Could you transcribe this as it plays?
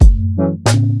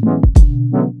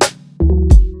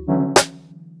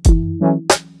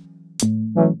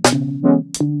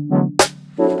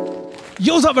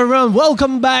up, everyone?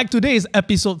 Welcome back. Today is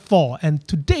episode 4, and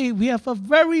today we have a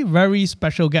very, very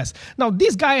special guest. Now,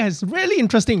 this guy is really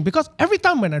interesting because every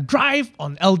time when I drive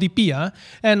on LDP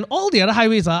and all the other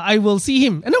highways, I will see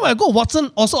him. And then when I go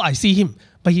Watson, also I see him.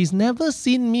 But he's never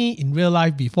seen me in real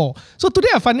life before. So today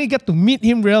I finally get to meet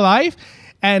him real life,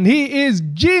 and he is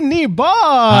Jinnyboy.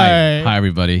 Hi,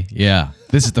 everybody. Yeah,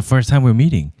 this is the first time we're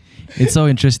meeting. It's so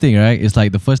interesting, right? It's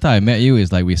like the first time I met you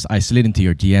is like I slid into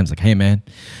your DMs like, hey man,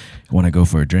 want to go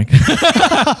for a drink?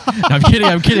 I'm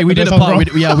kidding. We did a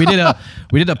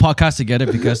podcast together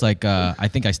because like I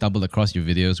think I stumbled across your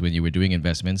videos when you were doing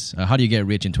investments. How do you get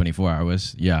rich in 24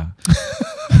 hours? Yeah.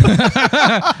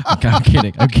 I'm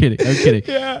kidding.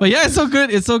 Yeah. But yeah, it's so good.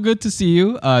 It's so good to see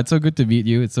you. It's so good to meet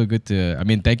you. It's so good to. I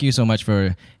mean, thank you so much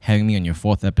for having me on your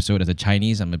 4th episode. As a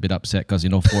Chinese, I'm a bit upset because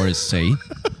 4 is say.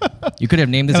 You could have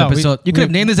named this episode. You could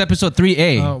have named this episode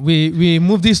 3A. We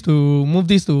move this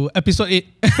to episode 8.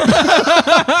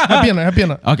 Happy or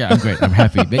not? Okay, I'm great. I'm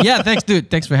happy. But yeah, thanks, dude.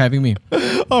 Thanks for having me.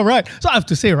 All right. So I have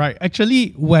to say, right? Actually,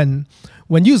 when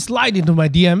you slide into my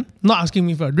DM, not asking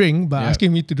me for a drink, but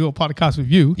asking me to do a podcast with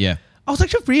you, I was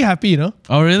actually pretty happy,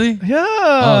 Oh, really? Yeah.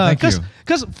 Oh, thank you.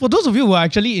 Because for those of you who are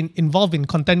actually involved in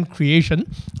content creation,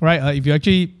 right? If you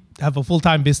actually have a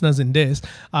full-time business in this,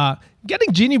 getting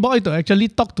Jinnyboy to actually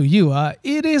talk to you,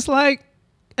 it is like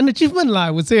an achievement,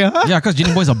 I would say. Huh? Yeah, because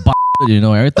Jinnyboy's a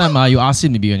every time you ask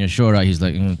him to be on your show, right? He's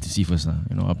like, to see first,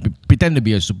 I'll pretend to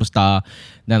be a superstar.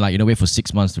 Then wait for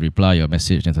 6 months to reply your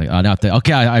message. And it's like, then after,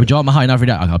 okay, I joined my high enough for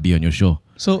that. I'll be on your show.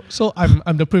 So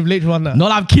I'm the privileged one. No,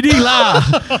 I'm kidding lah.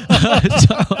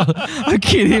 I'm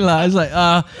kidding lah. It's like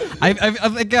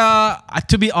I've like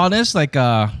to be honest, like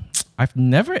I've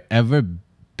never ever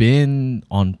been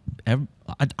on.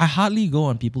 I hardly go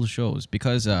on people's shows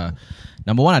because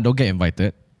number one, I don't get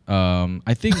invited.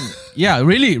 I think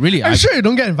really. I'm sure you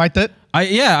don't get invited.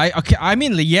 I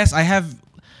mean, yes, I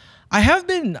have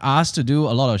been asked to do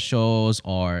a lot of shows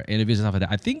or interviews and stuff like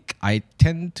that. I think I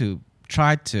tend to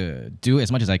try to do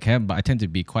as much as I can, but I tend to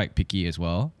be quite picky as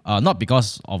well. Not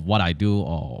because of what I do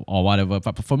or whatever,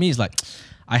 but for me, it's like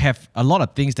I have a lot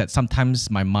of things that sometimes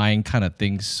my mind kind of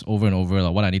thinks over and over,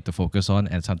 like what I need to focus on,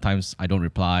 and sometimes I don't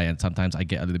reply, and sometimes I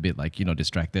get a little bit like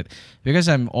distracted because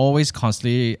I'm always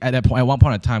constantly at one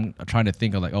point in time trying to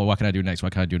think of like, oh, what can I do next?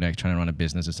 What can I do next? Trying to run a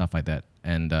business and stuff like that,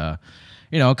 and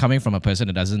coming from a person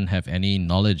that doesn't have any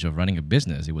knowledge of running a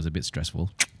business, it was a bit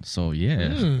stressful. So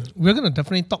yeah, we're gonna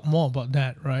definitely talk more about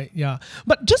that, right? Yeah,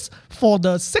 but just for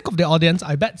the sake of the audience,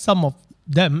 I bet some of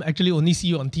them actually only see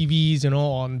you on TVs,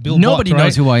 on billboards. Nobody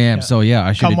knows who I am, so yeah,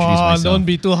 I should introduce myself. Don't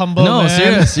be too humble. No,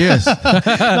 man. serious.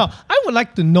 Now, I would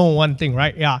like to know one thing,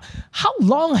 right? Yeah, how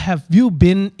long have you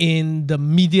been in the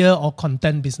media or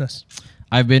content business?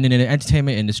 I've been in the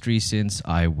entertainment industry since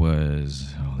I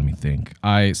was,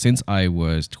 since I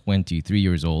was 23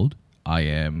 years old. I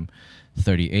am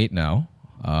 38 now.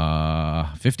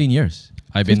 15 years.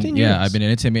 I've been in the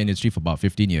entertainment industry for about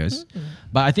 15 years.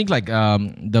 But I think like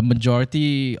the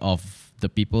majority of the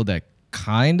people that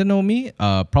kind of know me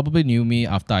probably knew me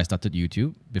after I started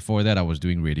YouTube. Before that, I was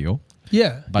doing radio.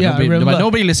 Yeah, but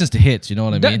nobody listens to hits. You know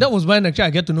what I mean? That was when actually I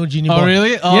get to know Jinnyboy. Oh,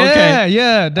 really? Oh, yeah, okay.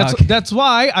 Yeah. That's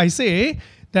why I say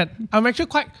that I'm actually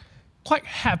quite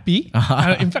happy,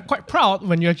 in fact quite proud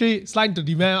when you actually slide into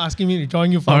the email asking me to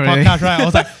join you for a podcast, right? I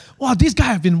was like, wow, this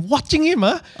guy, I've been watching him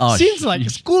since like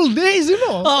school days,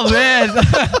 Oh man.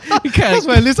 Because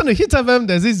when I listen to Hits FM,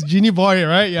 there's this Jinnyboy,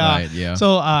 right? Yeah. Right, yeah.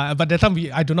 So but that time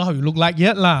I don't know how you look like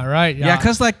yet lah, right? Yeah,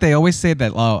 because like they always say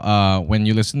that when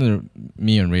you listen to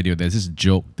me on radio, there's this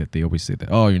joke that they always say that,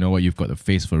 oh, you know what, you've got a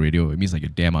face for radio. It means like you're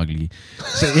damn ugly.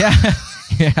 So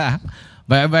yeah.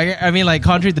 But I mean, like,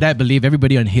 contrary to that belief,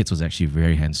 everybody on Hits was actually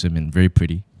very handsome and very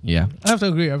pretty. Yeah. I have to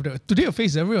agree. Today your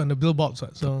face is everywhere on the billboards.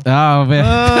 So. Oh,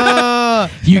 man.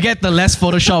 You get the less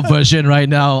Photoshop version right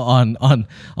now on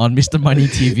Mr. Money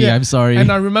TV. Yeah. I'm sorry.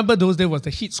 And I remember those days was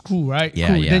the Hits crew, right?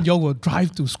 Yeah, yeah. Then y'all will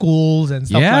drive to schools and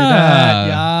stuff like that.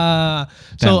 Yeah.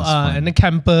 So, and the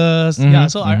campus. Yeah.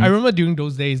 So I remember during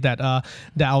those days that I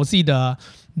would see the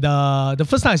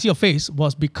first time I see your face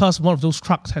was because one of those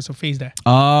trucks has your face there.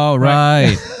 Oh,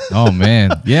 right. Oh,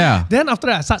 man. Yeah. Then after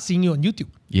that, I start seeing you on YouTube.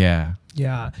 Yeah.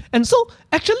 Yeah. And so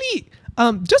actually,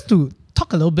 just to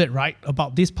talk a little bit, right,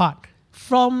 about this part,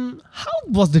 from how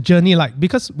was the journey like?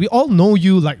 Because we all know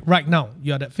you like right now.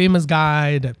 You're that famous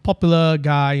guy, that popular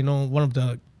guy, one of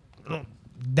the,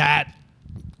 that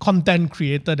content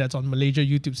creator that's on Malaysia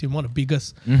YouTube scene, one of the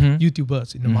biggest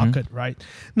YouTubers in the market, right?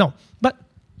 Now, but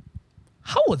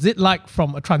how was it like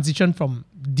from a transition from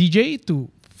DJ to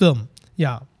film?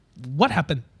 Yeah. What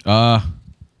happened?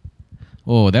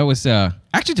 Oh, that was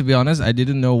actually, to be honest, I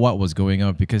didn't know what was going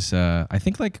on because I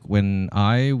think like when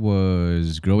I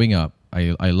was growing up,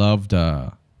 I loved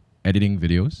editing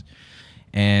videos,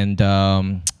 and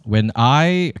when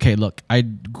I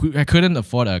couldn't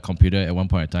afford a computer at one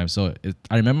point in time, so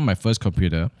I remember my first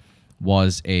computer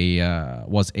was a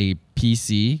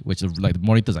PC, which is like the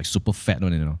monitor's like super fat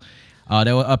one, you know.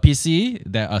 There was a PC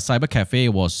that a cyber cafe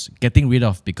was getting rid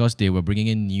of because they were bringing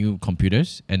in new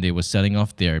computers and they were selling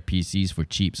off their PCs for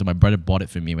cheap. So my brother bought it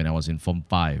for me when I was in Form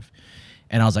 5.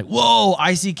 And I was like, whoa,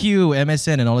 ICQ,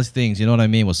 MSN, and all these things. You know what I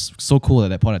mean? It was so cool at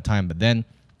that point in time. But then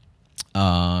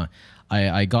I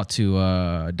got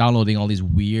to downloading all these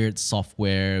weird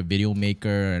software, Video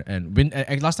Maker, and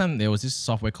last time there was this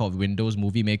software called Windows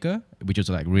Movie Maker, which was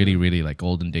like really like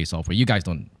olden day software. You guys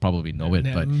don't probably know it,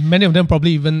 but many of them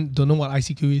probably even don't know what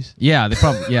ICQ is. Yeah, they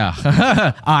probably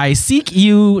I seek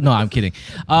you. No, I'm kidding.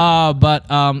 But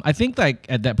I think like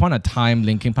at that point of time,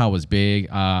 Linkin Park was big.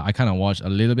 I kind of watched a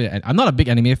little bit. I'm not a big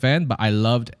anime fan, but I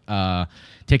loved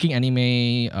taking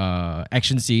anime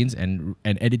action scenes and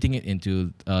editing it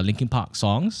into Linkin Park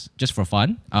songs just for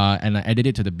fun. And I edit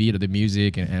it to the beat of the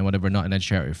music and whatever not, and then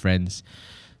share it with friends.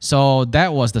 So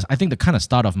that was I think the kind of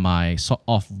start of my sort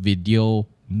of video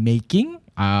making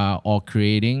or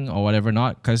creating or whatever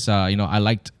not, because I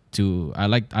like to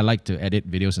edit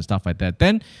videos and stuff like that.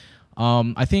 Then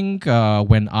I think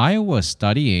when I was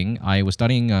studying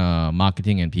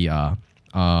marketing and PR.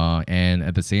 And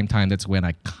at the same time, that's when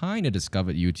I kind of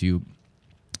discovered YouTube,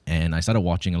 and I started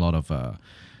watching a lot of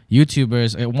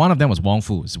YouTubers. One of them was Wong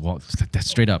Fu. That's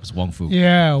straight up, it's Wong Fu.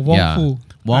 Yeah, Wong Fu.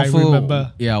 Wong Fu.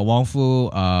 Remember. Yeah, Wong Fu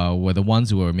were the ones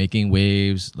who were making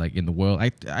waves like in the world.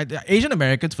 Asian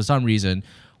Americans, for some reason,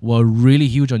 were really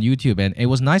huge on YouTube, and it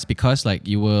was nice because like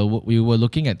we were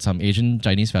looking at some Asian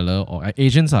Chinese fella or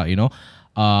Asians,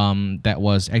 that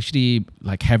was actually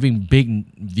like having big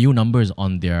view numbers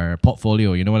on their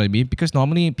portfolio. You know what I mean? Because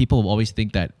normally people will always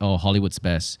think that, oh, Hollywood's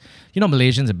best.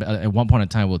 Malaysians at one point in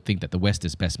time will think that the West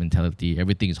is best mentality.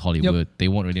 Everything is Hollywood. Yep. They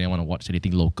won't really want to watch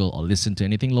anything local or listen to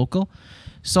anything local.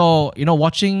 So,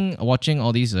 watching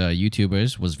all these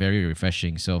YouTubers was very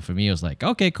refreshing. So for me, it was like,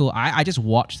 okay, cool. I just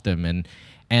watched them,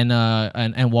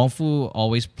 and Wong Fu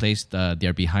always placed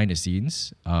their behind the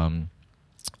scenes.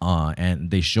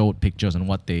 And they showed pictures on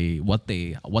what they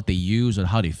used and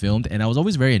how they filmed, and I was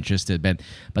always very interested. But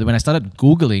when I started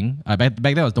Googling, back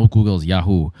then there was no Google, it was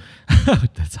Yahoo.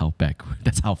 That's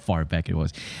how far back it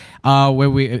was.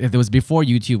 It was before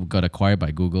YouTube got acquired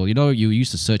by Google. You used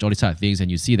to search all these type of things,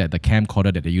 and you see that the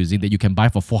camcorder that they're using that you can buy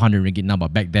for 400 ringgit now,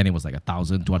 but back then it was like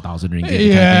 1,000 to 1,000 ringgit.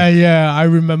 Yeah, I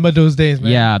remember those days,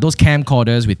 man. Yeah, those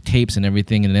camcorders with tapes and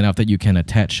everything, and then after you can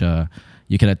attach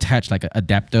like an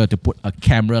adapter to put a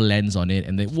camera lens on it,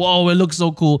 and then whoa, it looks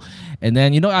so cool. And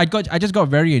then I just got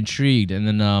very intrigued. And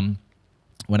then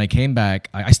when I came back,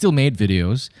 I still made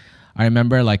videos. I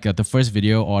remember like the first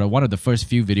video or one of the first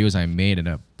few videos I made and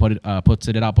I put it up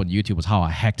on YouTube was how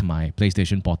I hacked my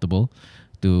PlayStation Portable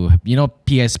to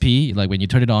PSP. Like when you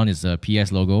turn it on, it's a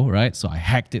PS logo, right? So I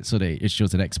hacked it so that it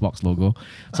shows an Xbox logo.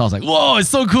 So I was like, whoa, it's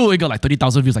so cool. It got like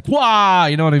 30,000 views. Like wow,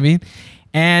 you know what I mean?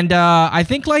 And I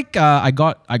think like I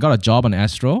got a job on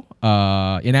Astro,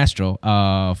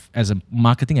 as a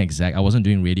marketing exec. I wasn't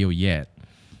doing radio yet,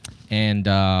 and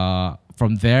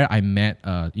from there I met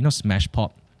Smash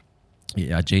Pop,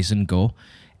 Jason Go,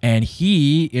 and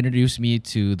he introduced me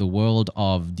to the world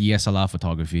of DSLR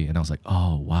photography, and I was like,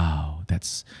 oh wow,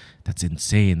 that's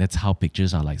insane. That's how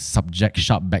pictures are, like subject,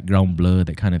 sharp background blur,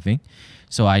 that kind of thing.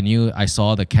 So I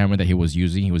saw the camera that he was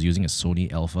using. He was using a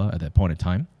Sony Alpha at that point in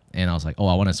time. And I was like, oh,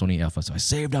 I want a Sony Alpha. So I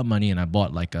saved up money and I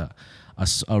bought like a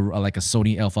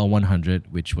Sony Alpha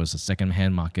 100, which was a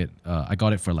second-hand market. I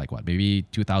got it for like maybe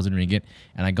 2,000 ringgit,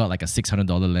 and I got like a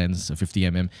 $600 lens, a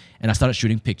 50mm, and I started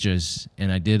shooting pictures.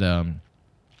 And I did a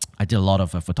lot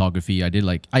of photography. I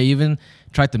even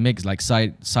tried to make like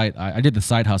I did the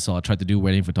side hustle. I tried to do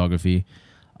wedding photography.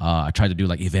 I tried to do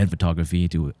like event photography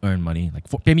to earn money. Like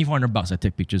pay me $400, I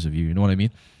take pictures of you. You know what I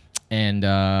mean? And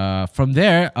from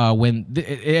there, when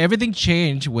everything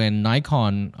changed when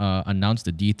Nikon announced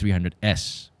the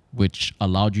D300S, which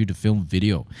allowed you to film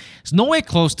video. It's nowhere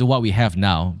close to what we have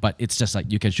now, but it's just like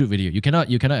you can shoot video. You cannot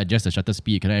adjust the shutter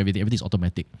speed. You cannot everything's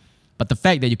automatic. But the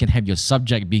fact that you can have your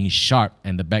subject being sharp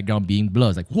and the background being blurred,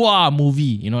 it's like wow, movie.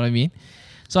 You know what I mean?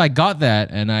 So I got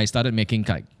that, and I started making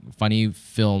like funny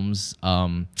films.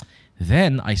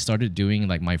 Then I started doing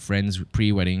like my friends'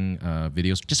 pre-wedding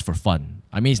videos just for fun.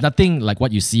 I mean, it's nothing like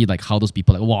what you see, like how those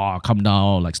people like, wow, come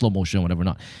down, like slow motion, whatever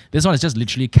not. This one is just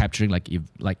literally capturing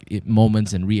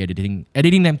moments and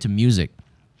editing them to music.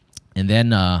 And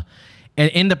then And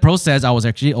in the process, I was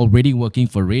actually already working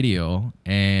for radio,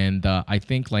 and I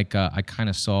think like I kind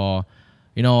of saw,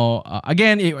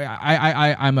 again,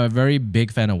 I'm a very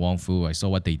big fan of Wong Fu. I saw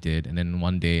what they did, and then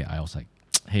one day I was like,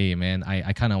 hey man,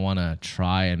 I kind of want to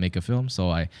try and make a film.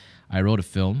 So I wrote a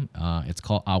film. It's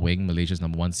called Ah Wing, Malaysia's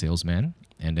 #1 salesman,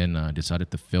 and then decided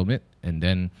to film it. And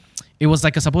then it was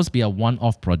like supposed to be a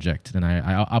one-off project. Then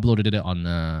I uploaded it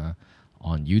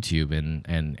on YouTube,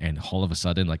 and all of a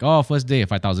sudden, like, oh, first day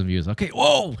 5,000 views. Okay,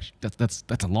 whoa,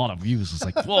 that's a lot of views. It's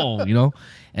like, whoa,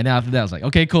 And then after that, I was like,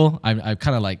 okay, cool. I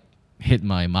kind of like hit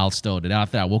my milestone. And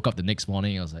after that, I woke up the next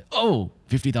morning, I was like, oh,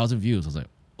 50,000 views. I was like,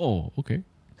 oh, okay.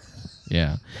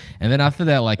 Yeah. And then after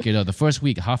that, like, the first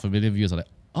week, 500,000 views. I was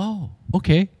like, oh,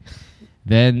 okay.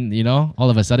 Then,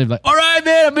 all of a sudden, like, all right,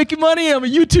 man, I'm making money. I'm a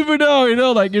YouTuber now,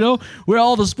 where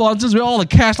all the sponsors, where all the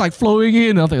cash like flowing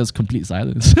in. I think it was complete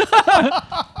silence. So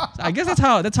I guess that's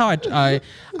how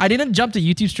I didn't jump to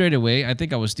YouTube straight away. I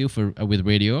think I was still with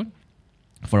radio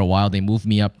for a while. They moved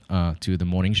me up to the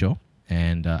morning show.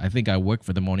 And I think I worked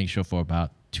for the morning show for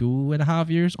about 2.5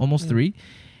 years, almost 3.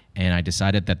 And I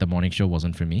decided that the morning show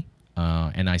wasn't for me.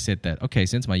 And I said that, okay,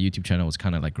 since my YouTube channel was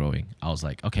kind of like growing, I was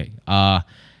like, okay,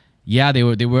 yeah,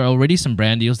 there were already some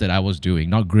brand deals that I was doing,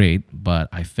 not great, but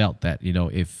I felt that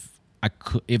if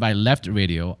I left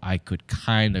radio, I could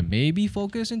kind of maybe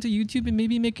focus into YouTube and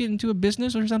maybe make it into a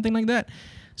business or something like that.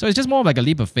 So it's just more of like a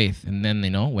leap of faith. And then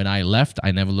when I left, I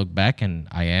never looked back, and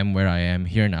I am where I am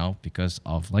here now because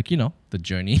of like the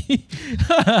journey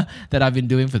that I've been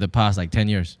doing for the past like 10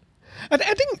 years. And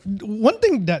I think one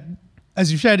thing that, as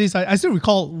you share this, I still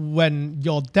recall when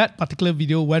that particular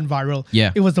video went viral.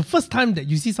 Yeah. It was the first time that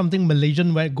you see something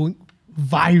Malaysian going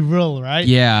viral, right?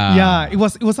 Yeah. Yeah. It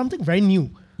was something very new.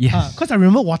 Yes. Because I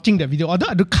remember watching that video. Although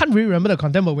I can't really remember the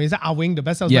content, but when you said Ah Wing, the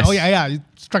best, I was Yes. like, oh yeah, it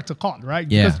strikes a chord, right?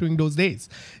 Yeah. Because during those days,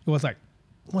 it was like,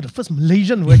 the first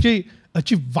Malaysian who actually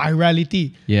achieved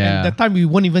virality. Yeah. And that time we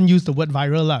won't even use the word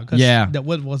viral because Yeah. that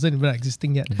word wasn't even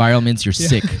existing yet. Viral means you're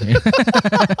sick.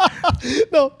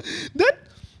 No,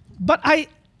 but I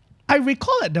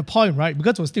recall at the point, right,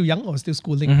 because I was still young, I was still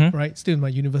schooling, right, still in my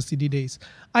university days.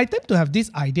 I tend to have this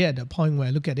idea at the point where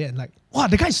I look at it and like, wow,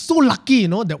 the guy's so lucky,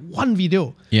 that one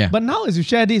video. Yeah. But now as you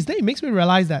share this, then it makes me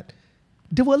realize that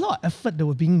there were a lot of effort that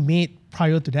were being made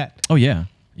prior to that. Oh yeah,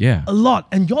 yeah. A lot.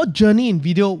 And your journey in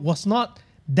video was not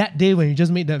that day when you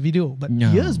just made that video, but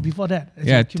years before that.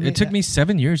 Yeah, it took me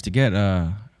 7 years to get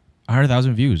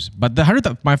 100,000 views. But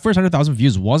my first 100,000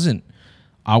 views wasn't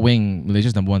Ah Wing,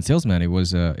 Malaysia's #1 salesman. It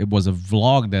was a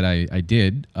vlog that I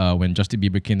did when Justin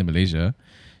Bieber came to Malaysia.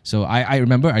 So I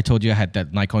remember I told you I had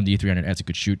that Nikon D300S. I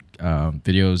could shoot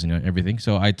videos and everything.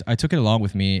 So I took it along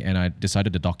with me, and I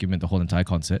decided to document the whole entire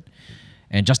concert.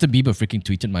 And Justin Bieber freaking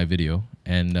tweeted my video,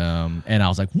 and I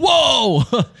was like, whoa,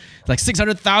 it's like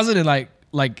 600,000 in like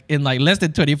less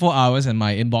than 24 hours, and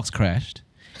my inbox crashed.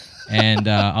 And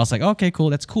I was like, okay, cool,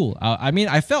 that's cool. I mean,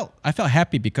 I felt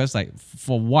happy because like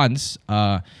for once,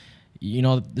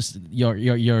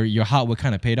 your hard work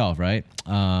kind of paid off, right?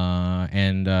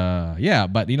 Yeah,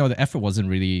 but the effort wasn't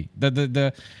really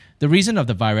the reason of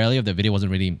the virality of the video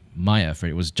wasn't really my effort.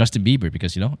 It was Justin Bieber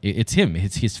because it's him,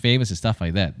 he's famous and stuff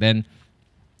like that. Then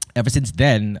ever since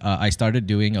then, I started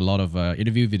doing a lot of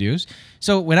interview videos.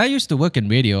 So when I used to work in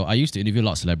radio, I used to interview a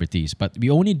lot of celebrities, but we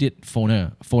only did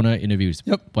phoner interviews,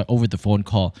 but over the phone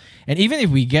call. And even if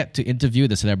we get to interview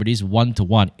the celebrities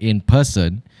one-to-one in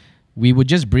person, we would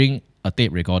just bring a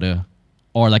tape recorder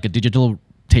or like a digital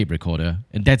tape recorder,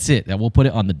 and that's it. And we'll put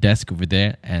it on the desk over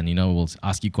there, and we'll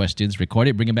ask you questions, record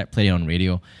it, bring it back, play it on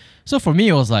radio. So for me,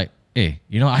 it was like, hey,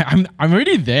 I'm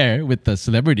already there with the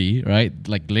celebrity, right?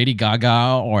 Like Lady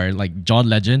Gaga or like John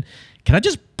Legend. Can I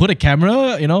just put a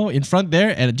camera, in front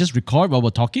there and just record while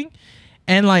we're talking?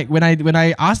 And like when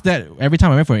I asked that every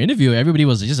time I went for an interview, everybody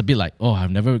was just a bit like, oh,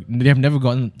 they've never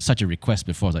gotten such a request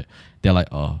before. They're like,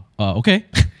 oh, okay.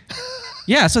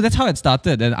 Yeah, so that's how it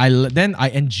started. And I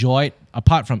enjoyed,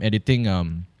 apart from editing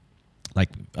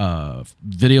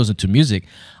videos into music,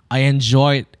 I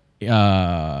enjoyed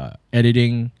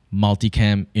editing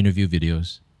multicam interview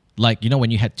videos. Like, when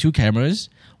you had 2 cameras,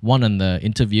 one on the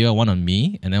interviewer, one on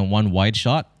me, and then one wide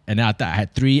shot. And then after I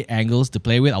had 3 angles to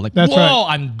play with, I was like, that's whoa, right.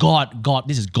 I'm God,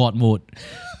 this is God mode.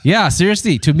 Yeah,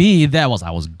 seriously, to me, I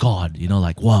was God,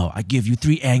 like, wow, I give you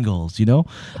 3 angles,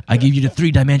 I give you the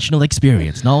 3-dimensional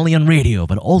experience, not only on radio,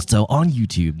 but also on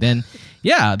YouTube. Then,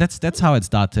 yeah, that's how it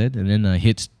started. And then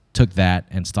Hits took that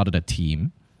and started a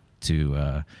team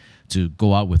to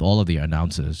go out with all of the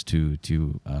announcers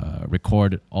to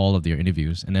record all of their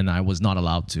interviews. And then I was not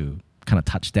allowed to kind of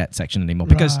touch that section anymore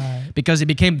because it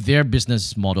became their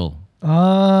business model.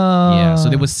 Ah. Yeah, So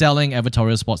they were selling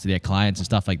advertorial spots to their clients and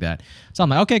stuff like that. So I'm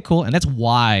like, okay, cool. And that's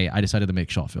why I decided to make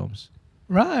short films.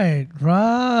 Right.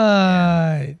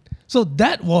 So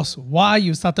that was why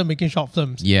you started making short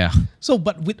films. Yeah. So,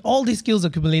 but with all these skills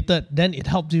accumulated, then it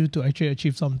helped you to actually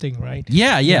achieve something, right?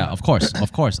 Yeah, of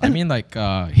course. I mean, like,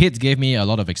 hits gave me a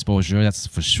lot of exposure, that's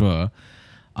for sure.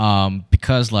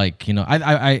 Because like, you know,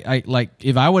 I like,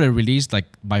 if I were to release like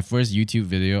my first YouTube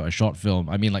video, a short film,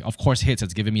 I mean, like, of course, hits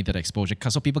has given me that exposure,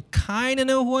 cause so people kind of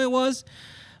know who I was.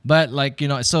 But like, you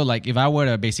know, so like if I were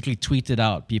to basically tweet it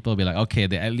out, people will be like, okay,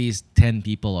 there at least 10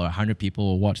 people or 100 people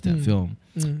will watch that film.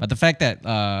 But the fact that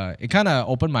it kind of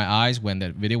opened my eyes when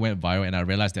that video went viral, and I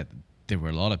realized that there were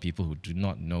a lot of people who do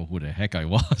not know who the heck I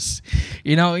was.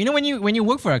 you know when you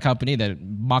work for a company that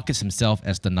markets himself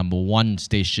as the #1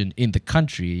 station in the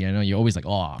country, you know, you're always like,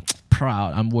 oh,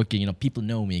 proud, I'm working, you know, people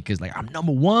know me because like I'm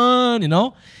 #1, you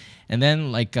know. And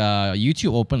then like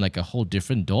YouTube opened like a whole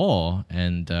different door,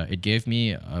 and it gave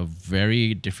me a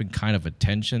very different kind of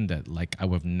attention that like I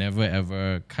would never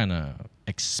ever kind of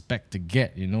expect to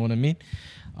get. You know what I mean?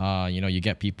 You know, you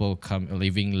get people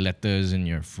leaving letters in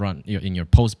your in your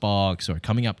post box, or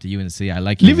coming up to you and say, "I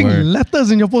like your work." Leaving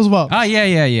letters in your post box.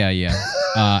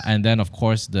 Yeah. And then of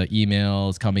course the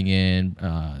emails coming in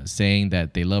saying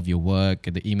that they love your work,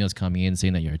 and the emails coming in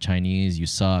saying that you're Chinese, you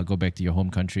suck, go back to your home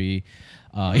country.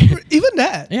 Even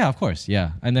that? Yeah, of course,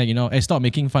 yeah. And then, you know, hey, stop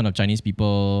making fun of Chinese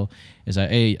people. It's like,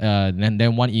 hey, and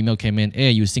then one email came in,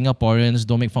 hey, you Singaporeans,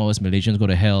 don't make fun of us Malaysians, go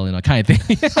to hell, you know, kind of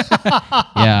thing.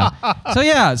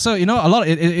 So you know,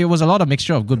 it was a lot of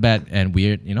mixture of good, bad, and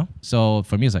weird, you know. So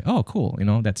for me, it's like, oh, cool, you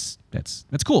know, that's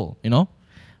cool, you know.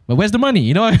 But where's the money?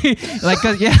 You know what I mean? Like,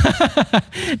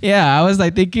 yeah, I was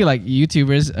like thinking like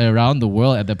YouTubers around the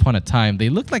world at that point of time, they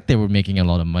looked like they were making a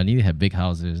lot of money. They had big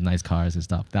houses, nice cars and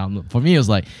stuff. For me, it was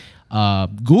like,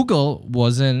 Google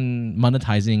wasn't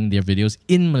monetizing their videos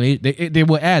in Malaysia. They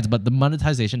were ads, but the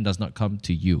monetization does not come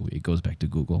to you. It goes back to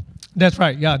Google. That's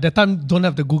right. Yeah, that time don't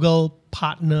have the Google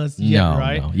partners yet,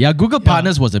 right? No. Yeah, Google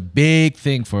partners was a big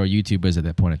thing for YouTubers at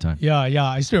that point in time. Yeah.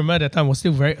 I still remember that time was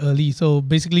still very early. So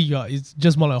basically, it's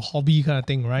just more like a hobby kind of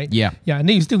thing, right? Yeah. Yeah, and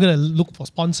then you're still gonna look for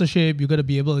sponsorship. You're gonna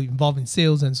be able to involve in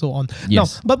sales and so on.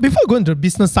 Yes. Now, but before I go into the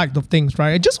business side of things,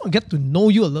 right? I just want to get to know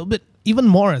you a little bit even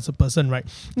more as a person, right?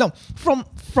 Now,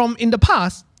 from in the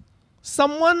past,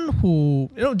 someone who,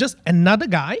 you know, just another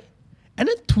guy, and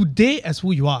then today as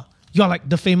who you're like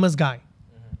the famous guy,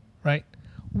 right?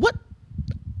 What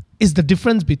is the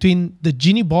difference between the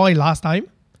Jinnyboy last time,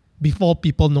 before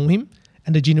people know him,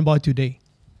 and the Jinnyboy today?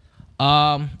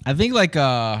 I think like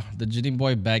the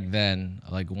Jinnyboy back then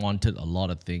like wanted a lot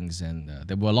of things, and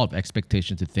there were a lot of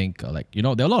expectations to think like, you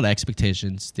know, there were a lot of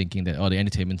expectations thinking that, oh, the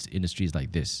entertainment industry is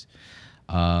like this,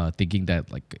 thinking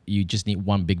that like you just need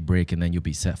one big break and then you'll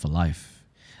be set for life.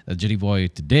 The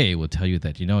Jinnyboy today will tell you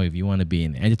that, you know, if you want to be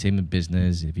in the entertainment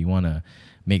business, if you want to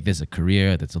make this a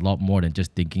career, that's a lot more than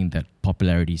just thinking that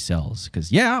popularity sells.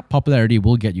 Because yeah, popularity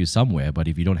will get you somewhere, but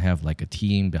if you don't have like a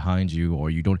team behind you,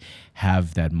 or you don't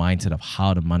have that mindset of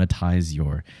how to monetize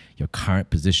your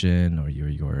current position, or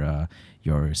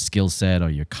your skill set, or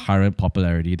your current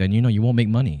popularity, then, you know, you won't make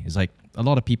money. It's like a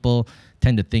lot of people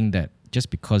tend to think that just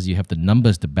because you have the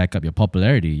numbers to back up your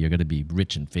popularity, you're going to be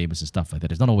rich and famous and stuff like that.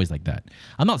 It's not always like that.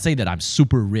 I'm not saying that I'm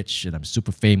super rich and I'm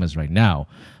super famous right now,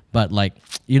 but like,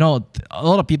 you know, a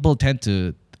lot of people tend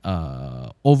to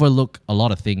overlook a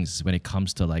lot of things when it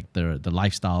comes to like the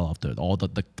lifestyle of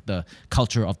the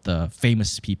culture of the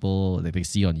famous people that they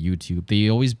see on YouTube. They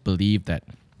always believe that,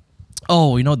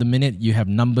 oh, you know, the minute you have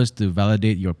numbers to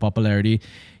validate your popularity,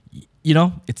 you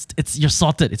know, it's you're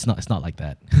sorted. It's not like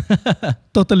that.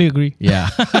 Totally agree. Yeah.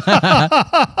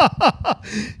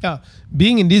 Yeah.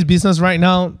 Being in this business right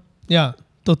now, yeah,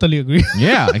 totally agree.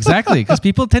 Yeah, exactly. Because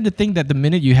people tend to think that the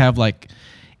minute you have like,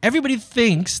 everybody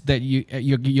thinks that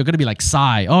you're gonna be like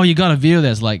Psy. Oh, you got a video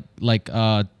that's like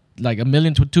 1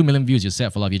 million to 2 million views, you're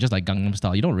set for life. You're just like Gangnam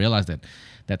Style. You don't realize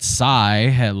that Psy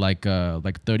had like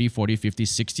 30, 40, 50,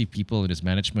 60 people in his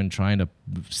management trying to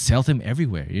sell him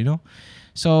everywhere, you know?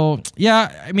 So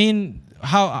yeah, I mean,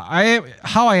 how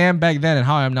I am back then and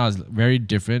how I am now is very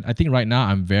different. I think right now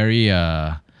I'm very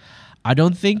I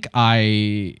don't think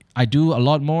I do a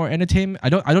lot more entertainment. I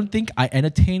don't think I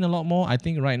entertain a lot more. I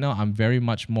think right now I'm very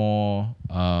much more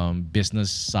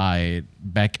business side,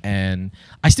 back end.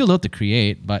 I still love to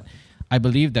create, but I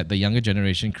believe that the younger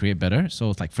generation create better. So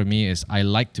it's like for me is I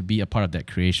like to be a part of that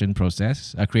creating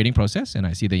process, and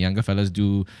I see the younger fellas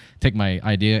take my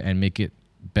idea and make it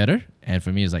better. And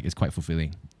for me, it's like it's quite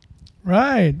fulfilling.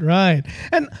 Right.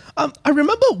 And I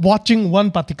remember watching one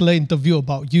particular interview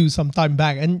about you some time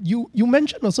back, and you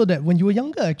mentioned also that when you were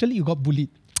younger, actually you got bullied.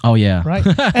 Oh yeah. right?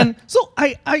 And so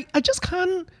I just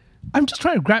can't. I'm just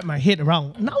trying to grab my head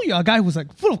around. Now you're a guy who's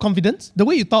like full of confidence. The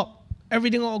way you talk,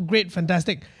 everything all great,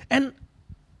 fantastic, and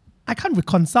I can't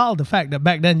reconcile the fact that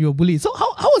back then you were bullied. So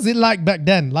how was it like back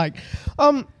then? Like,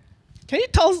 can you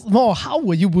tell us more? How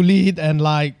were you bullied, and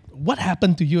like what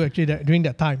happened to you actually during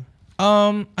that time?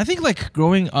 I think like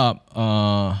growing up,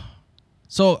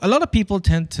 so a lot of people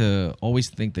tend to always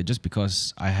think that just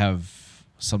because I have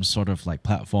some sort of like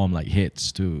platform like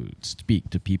hits to speak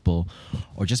to people,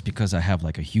 or just because I have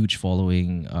like a huge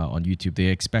following on YouTube, they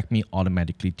expect me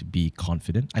automatically to be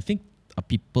confident. I think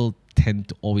people tend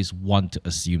to always want to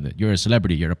assume that you're a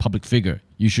celebrity, you're a public figure,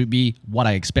 you should be what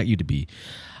I expect you to be.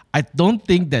 I don't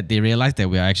think that they realize that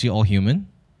we are actually all human.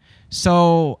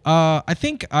 So I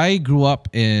think I grew up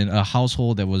in a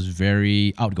household that was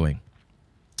very outgoing.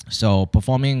 So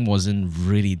performing wasn't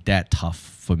really that tough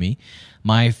for me.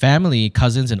 My family,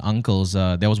 cousins and uncles,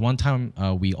 there was one time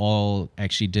we all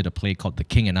actually did a play called The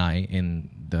King and I in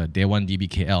the Day 1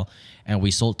 DBKL, and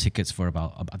we sold tickets for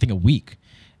about, I think, a week.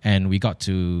 And we got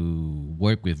to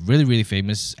work with really, really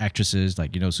famous actresses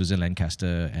like, Susan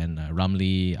Lancaster and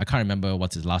Ramli. I can't remember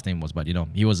what his last name was, but,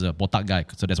 he was a botak guy,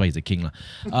 so that's why he's a king.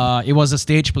 It was a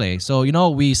stage play. So,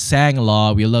 we sang a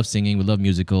lot. We love singing. We love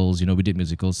musicals. We did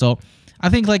musicals. So I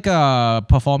think like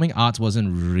performing arts wasn't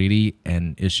really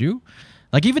an issue.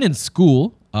 Like even in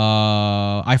school,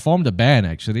 I formed a band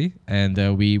actually, and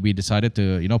we decided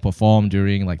to perform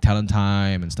during like talent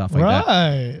time and stuff like that,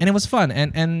 and it was fun.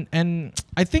 And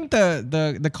I think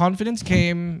the confidence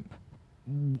came,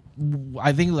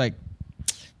 I think like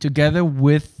together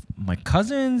with my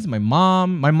cousins, my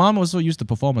mom. My mom also used to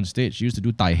perform on stage. She used to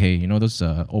do tai hei, those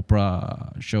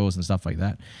opera shows and stuff like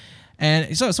that.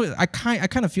 And so I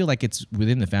kind of feel like it's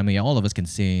within the family. All of us can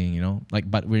sing,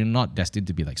 but we're not destined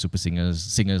to be like super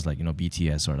singers like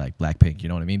BTS or like Blackpink. You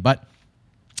know what I mean? But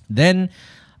then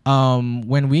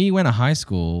when we went to high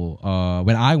school,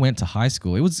 when I went to high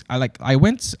school, it was I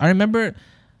remember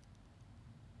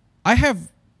I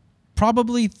have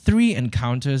probably 3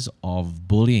 encounters of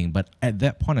bullying. But at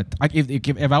that point,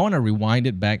 if I want to rewind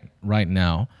it back right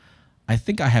now, I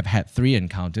think I have had 3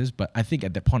 encounters, but I think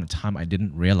at that point in time, I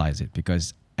didn't realize it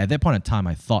because at that point in time,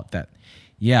 I thought that,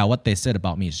 yeah, what they said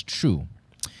about me is true.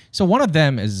 So one of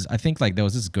them is, I think like there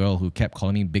was this girl who kept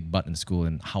calling me big butt in school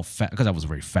and how fat, because I was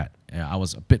very fat. I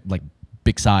was a bit like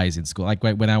big size in school. Like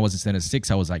when I was in standard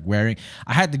 6, I was like I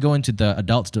had to go into the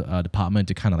adults department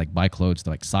to kind of like buy clothes to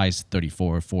like size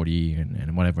 34, 40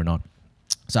 and whatever not.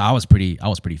 So I was pretty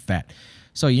fat.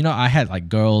 So, I had like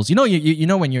girls, you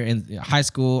know, when you're in high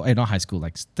school, not high school,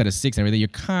 like standard 6 and everything, you're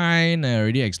kind of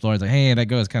already exploring, like, hey, that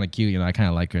girl is kind of cute, I kind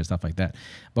of like her and stuff like that.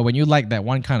 But when you like that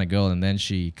one kind of girl and then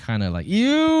she kind of like,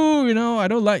 I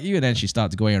don't like you. And then she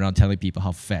starts going around telling people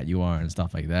how fat you are and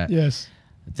stuff like that. Yes.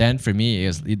 Then for me,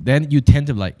 then you tend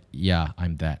to like, yeah,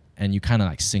 I'm that. And you kind of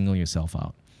like single yourself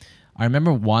out. I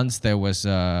remember once there was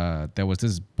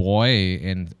this boy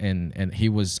and he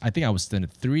was, I think I was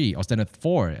standard 3 or standard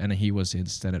 4 and he was in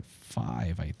standard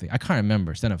 5, I think. I can't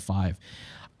remember, standard 5.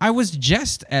 I was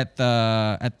just at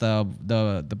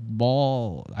the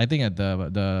ball, I think at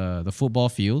the football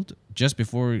field just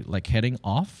before like heading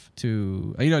off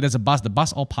to, there's a bus, the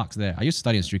bus all parks there. I used to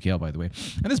study in Street KL, by the way.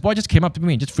 And this boy just came up to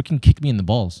me and just freaking kicked me in the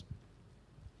balls.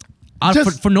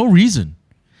 For no reason.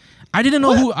 I didn't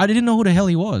know who the hell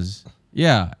he was.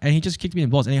 Yeah, and he just kicked me in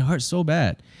the balls, and it hurt so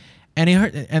bad. And it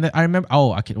hurt, and I remember.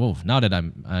 Now that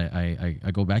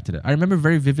I go back to that, I remember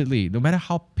very vividly. No matter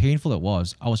how painful it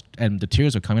was, and the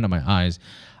tears were coming out my eyes.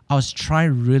 I was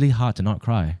trying really hard to not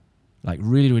cry, like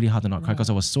really, really hard to not cry, because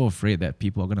I was so afraid that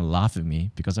people are gonna laugh at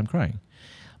me because I'm crying.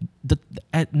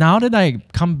 Now that I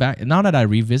come back, now that I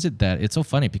revisit that, it's so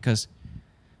funny because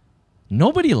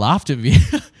nobody laughed at me.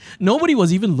 Nobody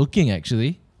was even looking,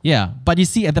 actually. Yeah, but you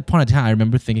see, at that point in time, I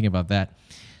remember thinking about that.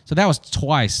 So that was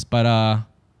twice, but I'm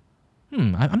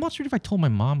not sure if I told my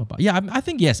mom about it. Yeah, I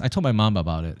think, yes, I told my mom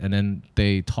about it. And then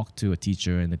they talked to a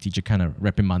teacher, and the teacher kind of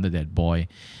reprimanded that boy.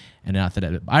 And then after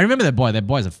that, I remember that boy. That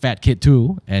boy is a fat kid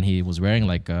too, and he was wearing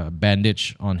like a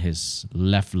bandage on his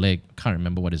left leg. Can't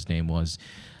remember what his name was.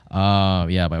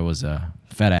 Yeah, but it was a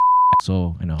fat ass.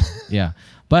 So, yeah.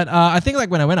 But I think like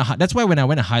that's why when I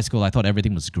went to high school, I thought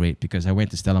everything was great because I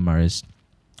went to Stella Maris.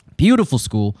 Beautiful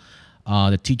school.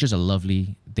 The teachers are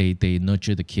lovely. They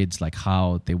nurture the kids like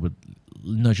how they would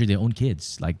nurture their own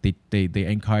kids. Like they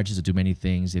encourage you to do many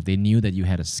things. If they knew that you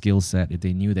had a skill set, if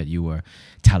they knew that you were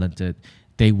talented,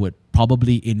 they would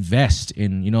probably invest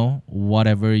in,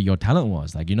 whatever your talent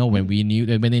was. Like, when they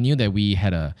knew that we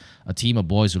had a team of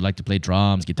boys who liked to play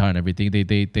drums, guitar and everything,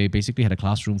 they basically had a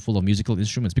classroom full of musical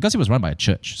instruments because it was run by a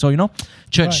church. So,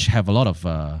 church have a lot of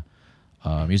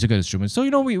musical instruments. So,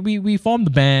 we formed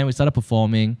the band, we started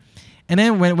performing. And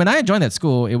then when I joined that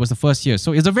school, it was the first year.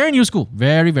 So it's a very new school,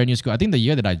 very, very new school. I think the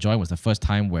year that I joined was the first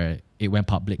time where it went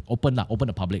public, open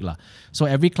to public. So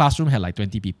every classroom had like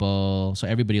 20 people. So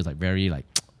everybody was like very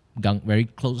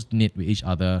close-knit with each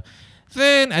other.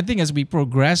 Then I think as we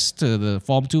progressed to the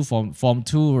Form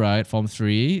 2, right, Form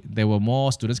 3, there were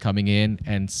more students coming in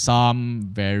and some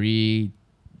very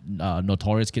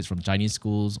notorious kids from Chinese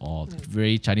schools or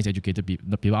very Chinese educated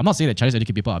people. I'm not saying that Chinese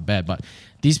educated people are bad, but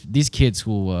these kids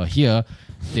who were here,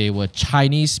 they were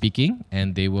Chinese speaking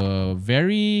and they were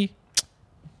very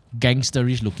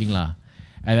gangsterish looking at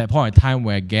that point in time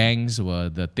where gangs were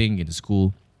the thing in the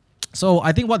school. So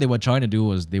I think what they were trying to do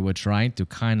was they were trying to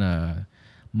kind of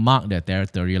mark their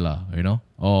territory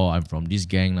Oh, I'm from this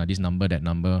gang this number, that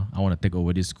number. I want to take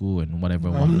over this school and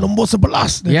whatever. Number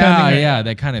 11.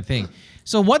 That kind of thing.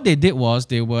 So what they did was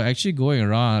they were actually going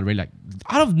around really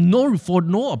for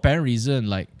no apparent reason,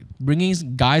 like bringing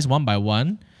guys one by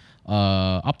one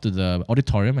up to the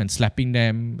auditorium and slapping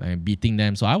them and beating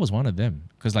them. So I was one of them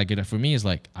because for me it's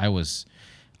like I was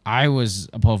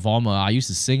a performer. I used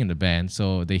to sing in the band.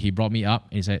 So he brought me up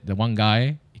and he said, the one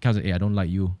guy, he comes and hey, I don't like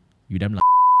you. You damn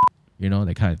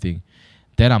that kind of thing.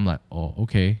 Then I'm like, oh,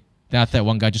 okay. Then after that,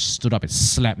 one guy just stood up and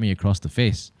slapped me across the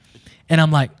face. And I'm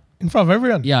like, in front of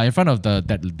everyone? Yeah, in front of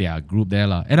their group there.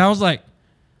 And I was like,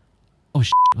 oh,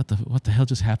 what the hell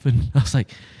just happened? I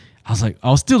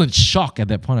was still in shock at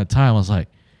that point in time. I was like,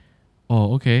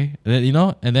 oh, okay.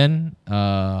 And then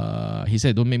he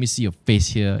said, don't make me see your face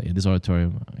here in this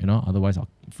auditorium, otherwise I'll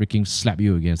freaking slap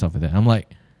you again, stuff like that. And I'm like,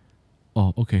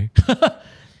 oh, okay.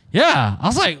 Yeah, I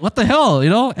was like, what the hell,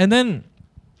 And then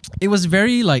it was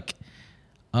very like,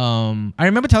 I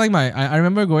remember I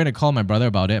remember going to call my brother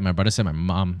about it. My brother sent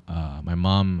my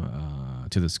mom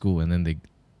to the school, and then they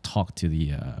talked to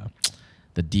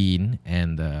the dean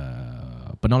and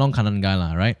penolong kanan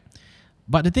guy right?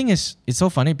 But the thing is, it's so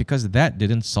funny because that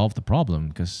didn't solve the problem.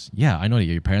 Because I know that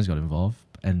your parents got involved,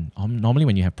 and normally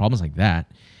when you have problems like that,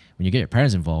 when you get your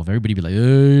parents involved, everybody be like,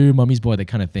 "Hey, mommy's boy," that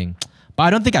kind of thing. But I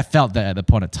don't think I felt that at the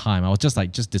point of time. I was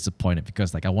just disappointed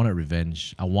because I wanted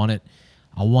revenge. I wanted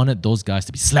those guys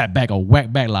to be slapped back or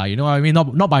whacked back, you know what I mean?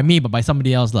 Not by me, but by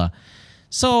somebody else,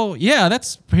 So yeah,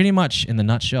 that's pretty much in the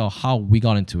nutshell how we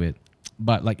got into it.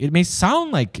 But it may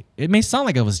sound like it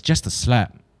was just a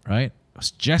slap, right? It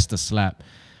was just a slap.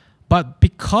 But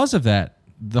because of that,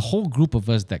 the whole group of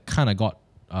us that kind of got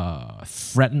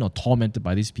threatened or tormented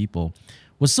by these people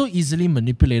was so easily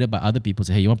manipulated by other people.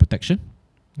 Say, hey, you want protection?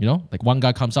 One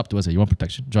guy comes up to us and say, you want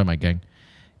protection? Join my gang.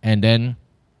 And then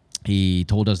he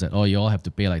told us that, oh, you all have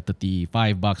to pay like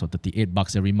 $35 or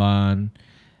 $38 every month.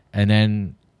 And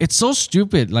then it's so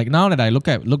stupid. Now that I look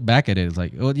back at it, it's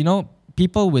like, well,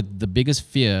 people with the biggest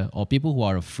fear or people who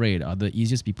are afraid are the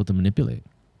easiest people to manipulate,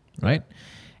 right?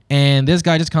 And this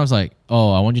guy just comes like,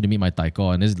 oh, I want you to meet my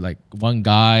taiko. And there's one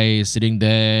guy sitting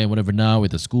there, whatever now,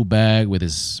 with a school bag, with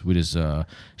his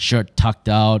shirt tucked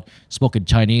out, spoken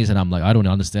Chinese. And I'm like, I don't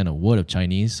understand a word of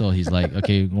Chinese. So he's like,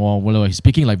 okay, well, he's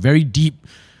speaking very deep,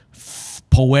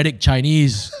 poetic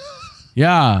Chinese.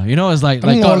 Yeah, it's like it's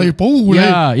like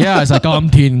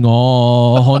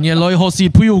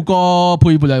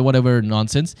whatever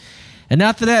nonsense. And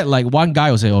after that, one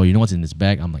guy will say, oh, you know what's in this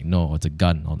bag? I'm like, no, it's a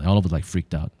gun. All of us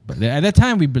freaked out. But at that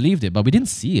time, we believed it, but we didn't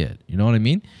see it. You know what I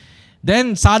mean?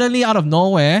 Then suddenly, out of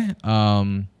nowhere,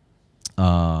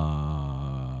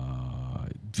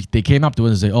 they came up to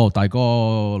us and say, oh, 大哥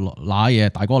拿嘢,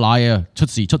 大哥拿嘢, 出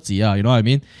事, you know what I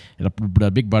mean? And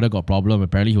the big brother got a problem.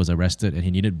 Apparently, he was arrested and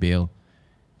he needed bail.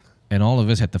 And all of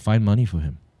us had to find money for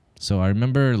him. So I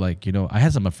remember, I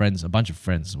had a bunch of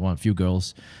friends, a few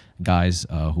girls, guys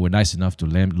who were nice enough to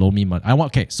loan me money.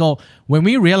 So when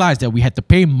we realized that we had to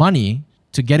pay money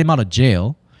to get him out of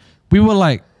jail, we were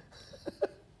like,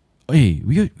 hey,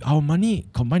 our money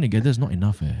combined together is not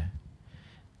enough.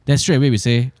 Then straight away we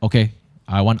say, okay,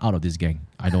 I want out of this gang.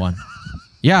 I don't want.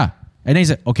 Yeah. And then he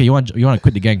said, okay, you want to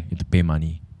quit the gang? You have to pay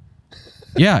money.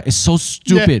 Yeah, it's so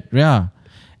stupid. Yeah.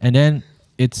 And then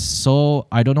it's so,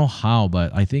 I don't know how,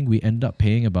 but I think we end up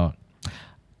paying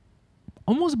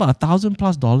almost about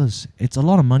 $1,000+. It's a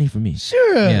lot of money for me.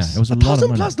 Serious? Yeah, it was a lot of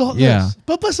money. $1,000+? Yeah.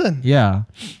 Per person? Yeah.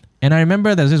 And I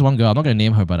remember there's this one girl, I'm not going to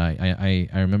name her, but I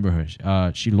remember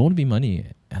her. She loaned me money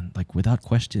and without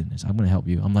question, I'm going to help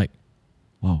you. I'm like,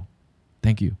 wow,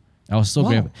 thank you. I was so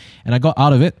grateful. And I got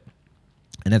out of it.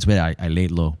 And that's where I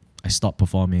laid low. I stopped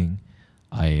performing.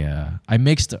 I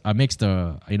mixed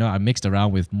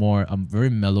around with more a very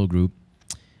mellow group,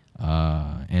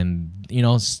 and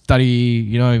study.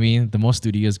 You know what I mean? The more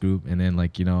studious group, and then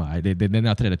then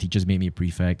after that the teachers made me a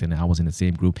prefect, and I was in the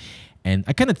same group, and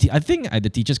I think the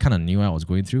teachers kind of knew what I was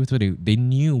going through, so they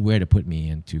knew where to put me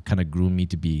and to kind of groom me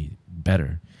to be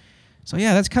better. So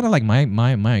yeah, that's kind of like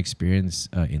my experience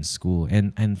in school,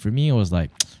 and for me it was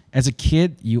like, as a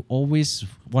kid, you always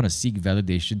want to seek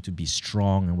validation to be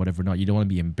strong and whatever not. You don't want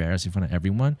to be embarrassed in front of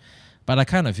everyone. But I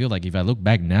kind of feel like if I look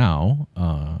back now,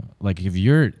 like if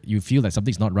you feel that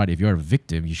something's not right, if you're a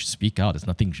victim, you should speak out. There's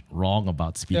nothing wrong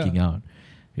about speaking out,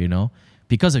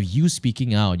 Because of you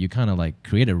speaking out, you kind of like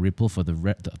create a ripple for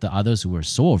the others who are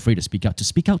so afraid to speak out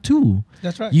too.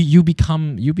 That's right. You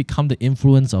become the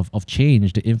influence of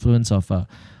change, the influence of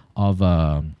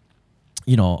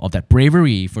that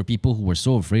bravery for people who were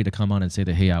so afraid to come out and say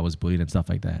that, hey, I was bullied and stuff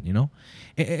like that.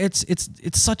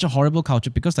 It's such a horrible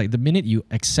culture, because like the minute you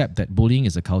accept that bullying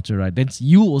is a culture, right, then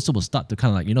you also will start to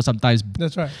kind of like sometimes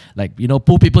That's right. like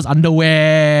pull people's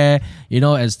underwear,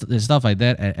 and stuff like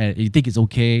that, and you think it's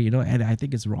okay, and I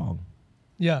think it's wrong.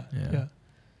 Yeah.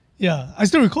 I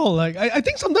still recall, like I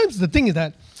think sometimes the thing is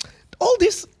that all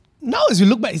this, now as you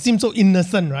look back, it seems so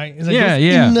innocent, right? It's like those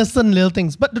innocent little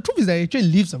things. But the truth is that it actually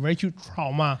leaves a very huge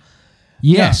trauma.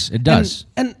 Yes, it does.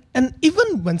 And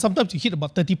even when sometimes you hit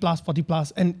about 30 plus, 40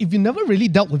 plus, and if you never really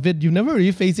dealt with it, you never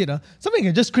really face it, something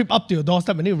can just creep up to your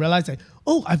doorstep and then you realize that,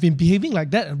 oh, I've been behaving like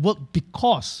that at work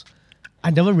because I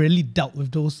never really dealt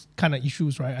with those kind of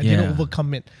issues, right? I didn't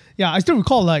overcome it. Yeah, I still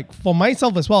recall, like, for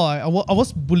myself as well, I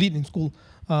was bullied in school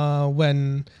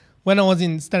when I was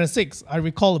in standard 6. I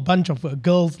recall a bunch of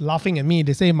girls laughing at me.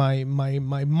 They say my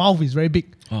mouth is very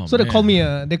big, so they call me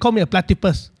a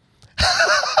platypus.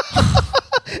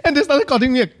 And they started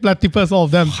calling me a platypus, all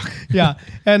of them. Yeah,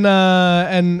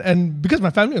 and because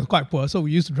my family was quite poor, so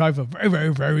we used to drive a very, very,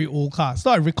 very old car. So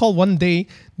I recall one day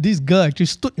this girl actually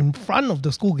stood in front of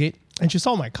the school gate and she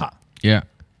saw my car. Yeah.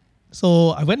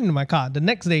 So I went into my car. The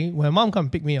next day, when my mom came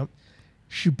and picked me up,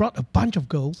 she brought a bunch of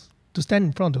girls to stand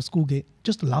in front of the school gate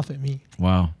just to laugh at me.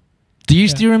 Wow. Do you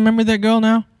still remember that girl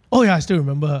now? Oh yeah, I still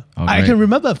remember her. Oh, I can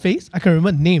remember her face. I can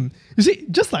remember the name. You see,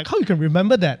 just like how you can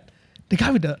remember that, the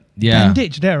guy with the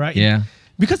bandage there, right? Yeah.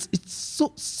 Because it's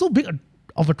so big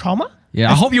of a trauma.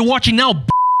 Yeah. I hope you're watching now.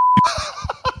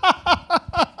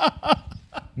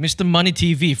 Mr. Money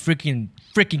TV,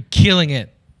 freaking killing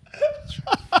it.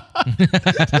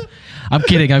 I'm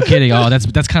kidding. Oh,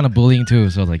 that's kind of bullying too.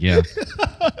 So I was like, yeah.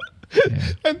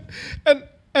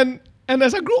 And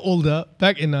as I grew older,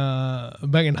 back in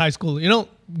high school,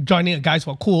 joining guys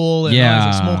for cool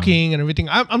and smoking and everything.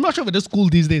 I'm not sure whether school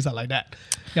these days are like that.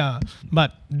 Yeah,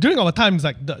 but during our times,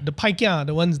 like the paikia are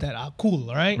the ones that are cool,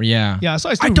 right? Yeah. Yeah.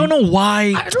 So I don't know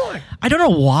why. I don't know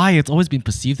why it's always been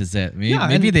perceived as that.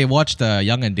 Maybe they watched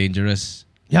Young and Dangerous.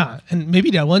 Yeah, and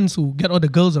maybe they're ones who get all the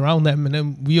girls around them, and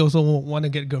then we also want to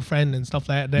get a girlfriend and stuff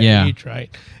like that age, right?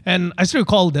 And I still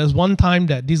recall there's one time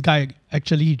that this guy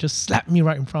actually just slapped me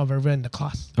right in front of everyone in the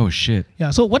class. Oh shit!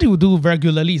 Yeah, so what he would do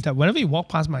regularly is that whenever he walked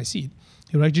past my seat,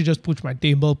 he would actually just push my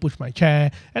table, push my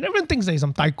chair, and everyone thinks that he's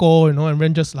some taiko, and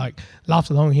everyone just like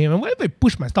laughs along with him. And whenever he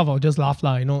pushed my stuff, I would just laugh,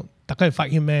 Taka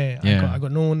fight him, I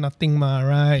got nothing,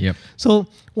 right? Yep. So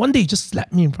one day he just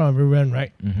slapped me in front of everyone,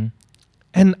 right? Mm-hmm.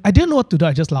 And I didn't know what to do.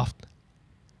 I just laughed.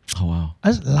 Oh, wow.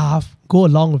 I just laugh, go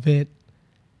along with it.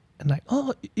 And like,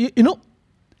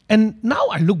 and now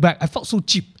I look back, I felt so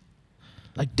cheap.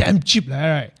 Like damn cheap,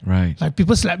 right? Right. Like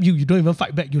people slap you, you don't even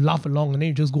fight back, you laugh along and then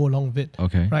you just go along with it.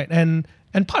 Okay. Right. And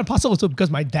part and parcel also because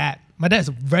my dad has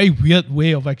a very weird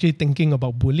way of actually thinking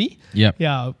about bully. Yep.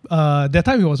 Yeah. That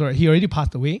time he already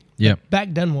passed away. Yep. Back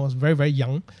then was very, very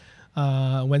young.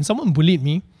 When someone bullied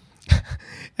me,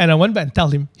 and I went back and tell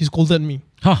him, he scolded me.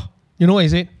 Huh. You know what he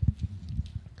said?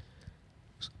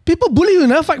 People bully you,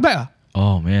 never fight back.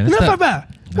 Oh man. You never fight back.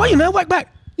 No. Why you never fight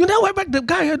back? You never fight back the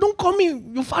guy. Don't call me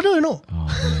your father,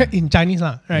 Oh, in Chinese,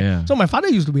 right? Yeah. So my father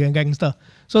used to be a gangster.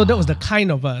 So that was the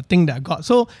kind of thing that I got.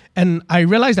 So, and I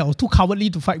realized I was too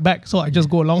cowardly to fight back. So I just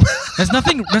go along. There's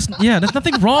nothing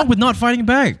wrong with not fighting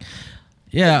back.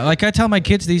 Yeah, like I tell my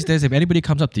kids these days, if anybody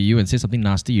comes up to you and says something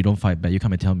nasty, you don't fight back. You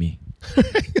come and tell me.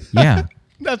 Yeah.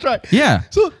 That's right. Yeah.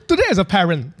 So today as a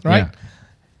parent, right? Yeah.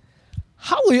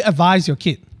 How will you advise your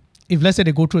kid if let's say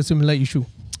they go through a similar issue?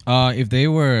 If they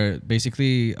were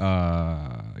basically,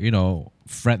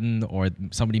 threatened or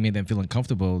somebody made them feel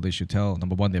uncomfortable, they should tell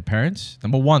their parents.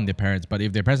 But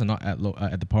if their parents are not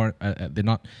they're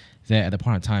not there at the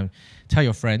point of time, tell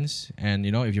your friends. And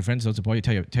if your friends don't support you,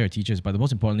 tell your teachers. But the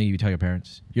most importantly, you tell your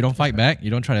parents. You don't fight back. You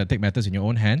don't try to take matters in your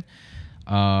own hand,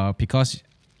 because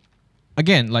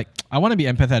again, like I want to be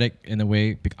empathetic in a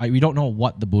way. We don't know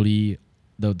what the bully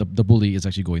is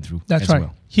actually going through. That's as right.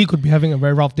 Well. He could be having a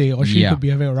very rough day, or she Yeah. could be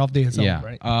having a rough day herself, Yeah.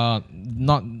 right?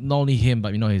 Not only him,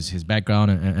 but his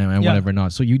background and whatever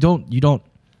not. So you don't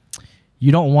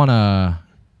want to.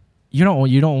 You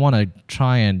don't want to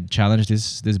try and challenge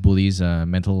this bully's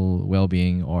mental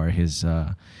well-being or his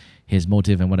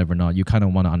motive and whatever not. You kind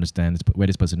of want to understand where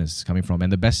this person is coming from, and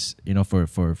the best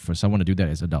for someone to do that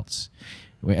is adults,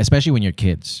 especially when you're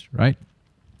kids, right?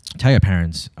 Tell your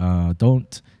parents,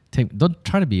 don't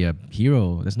try to be a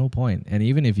hero. There's no point. And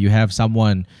even if you have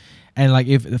someone. And like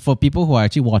if for people who are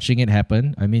actually watching it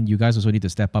happen, I mean, you guys also need to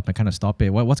step up and kind of stop it.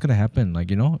 What's gonna happen? Like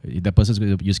you're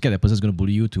scared that person's gonna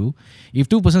bully you too. If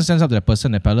 2% stands up to that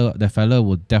person, that fella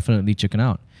will definitely chicken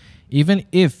out. Even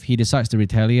if he decides to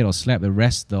retaliate or slap the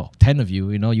rest, the 10 of you,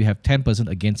 you have 10%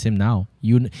 against him now.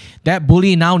 That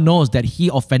bully now knows that he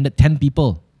offended 10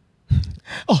 people.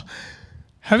 Oh,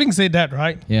 having said that,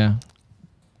 right? Yeah.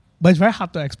 But it's very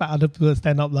hard to expect other people to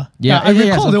stand up. Yeah, I recall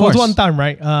yes, there was course. one time,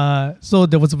 right? So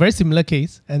there was a very similar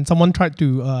case, and someone tried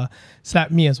to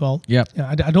slap me as well. Yep. Yeah,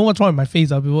 I don't know what's wrong with my face.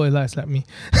 People will like slap me.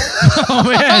 Oh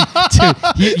man,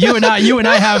 dude, you and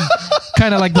I have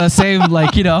kind of like the same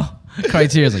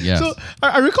criteria. Like, yeah. So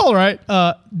I recall, right?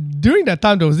 During that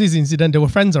time, there was this incident. There were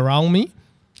friends around me,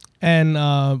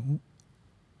 and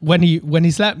when he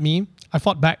slapped me, I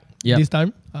fought back. Yep. This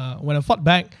time, when I fought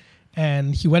back.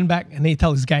 And he went back and he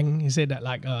told his gang, he said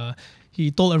that he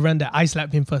told everyone that I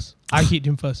slapped him first. I hit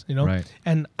him first, Right.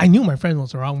 And I knew my friend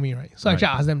was around me, right? So I Right.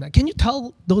 actually asked them, can you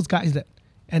tell those guys that?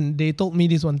 And they told me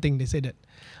this one thing. They said that,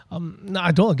 no,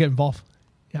 I don't want to get involved.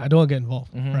 Yeah, I don't want to get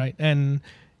involved, right? And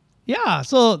yeah,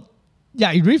 so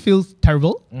yeah, it really feels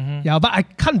terrible. Yeah, but I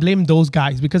can't blame those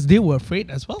guys because they were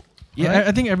afraid as well. Yeah, right?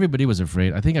 I think everybody was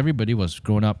afraid. I think everybody was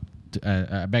grown up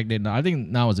back then. I think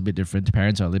now it's a bit different.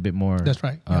 Parents are a little bit more That's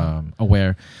right, yeah.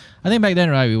 Aware. I think back then,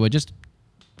 right, we were just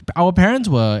our parents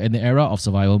were in the era of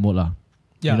survival mode lah.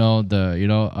 Yeah.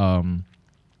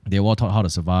 They were all taught how to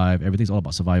survive. Everything's all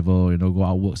about survival. Go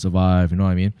out, work, survive. You know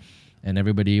what I mean? And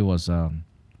everybody was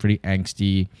pretty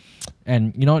angsty,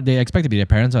 and they expect to be their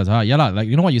parents as yeah lah. Like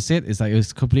what you said is like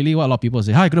it's completely what a lot of people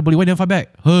say. Hi, gonna bully. Why didn't you fight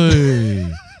back?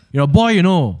 Hey, boy,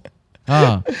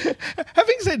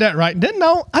 Having said that, right, then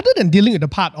now, other than dealing with the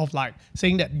part of like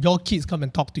saying that your kids come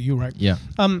and talk to you, right? Yeah.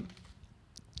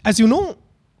 As you know,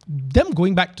 them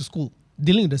going back to school,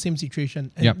 dealing with the same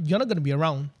situation, and Yep. you're not going to be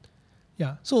around.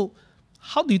 Yeah. So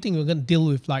how do you think you're going to deal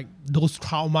with like those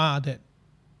trauma that...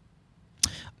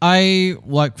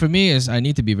 For me is I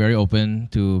need to be very open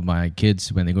to my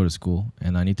kids when they go to school,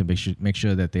 and I need to make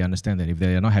sure that they understand that if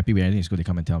they are not happy with anything in school, they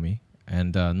come and tell me,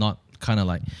 and not kind of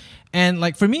like, and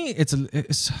like for me,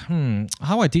 it's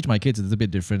how I teach my kids is a bit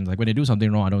different. Like when they do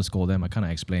something wrong, I don't scold them. I kind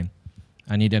of explain.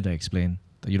 I need them to explain.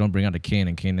 You don't bring out the cane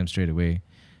and cane them straight away.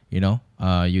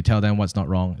 You tell them what's not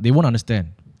wrong. They won't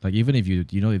understand. Like even if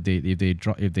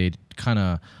if they kind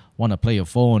of want to play your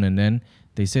phone and then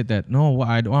they said that no,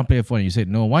 I don't want to play a phone. And you said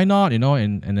no, why not? And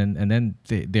then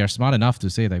they are smart enough to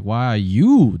say like, why are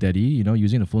you, daddy,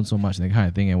 using the phone so much, that kind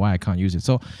of thing, and why I can't use it.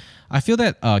 So I feel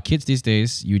that kids these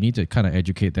days, you need to kind of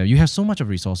educate them. You have so much of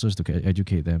resources to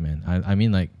educate them, and I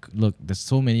mean, like, look, there's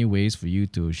so many ways for you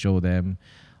to show them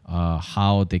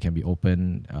how they can be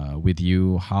open with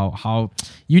you. How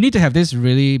you need to have this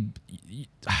really.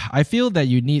 I feel that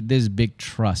you need this big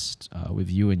trust with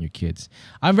you and your kids.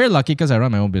 I'm very lucky because I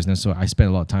run my own business, so I spend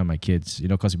a lot of time with my kids.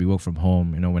 Because we work from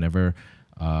home. Whenever.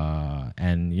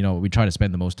 And we try to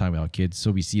spend the most time with our kids,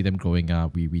 so we see them growing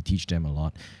up. We teach them a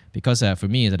lot, because for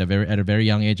me, at a very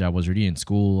young age, I was already in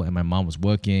school, and my mom was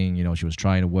working. She was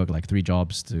trying to work like 3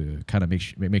 jobs to kind of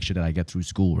make sure that I get through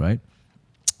school, right?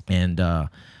 And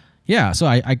so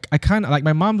I kind of like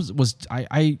my mom was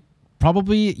I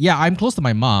probably I'm close to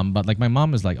my mom, but like my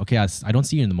mom is like, okay, I don't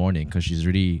see you in the morning because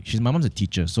my mom's a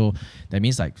teacher, so that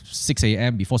means like 6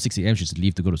 a.m. before 6 a.m. she's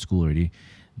leave to go to school already.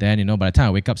 Then, by the time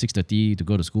I wake up 6:30 to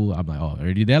go to school, I'm like, oh,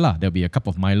 already there lah. There'll be a cup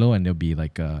of Milo, and there'll be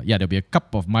like, there'll be a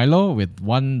cup of Milo with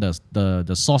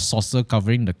the saucer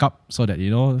covering the cup, so that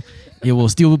it will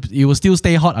still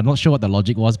stay hot. I'm not sure what the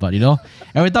logic was, but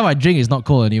every time I drink, it's not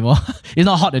cold anymore. It's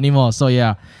not hot anymore. So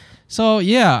yeah,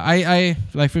 I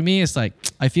like, for me, it's like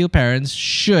I feel parents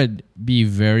should be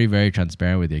very, very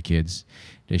transparent with their kids.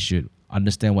 They should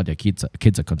understand what their kids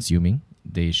are consuming.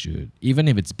 They should, even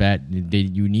if it's bad,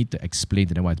 you need to explain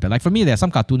to them why it's bad. Like for me, there are some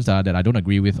cartoons that I don't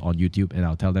agree with on YouTube, and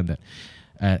I'll tell them that.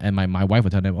 And my wife will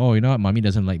tell them, oh, mommy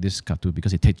doesn't like this cartoon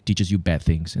because it teaches you bad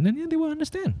things. And then they will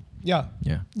understand. Yeah.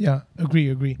 Yeah. Yeah.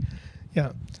 Agree.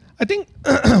 Yeah. I think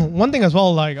one thing as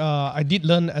well, like I did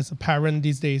learn as a parent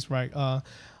these days, right?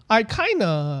 I kind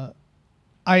of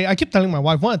I keep telling my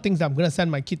wife, one of the things that I'm going to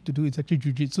send my kid to do is actually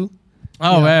jujitsu.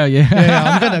 Oh, well, yeah.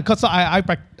 I'm gonna, cause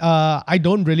I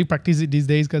don't really practice it these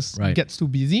days because it gets too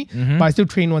busy. But I still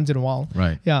train once in a while.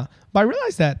 Right. Yeah. But I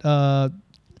realized that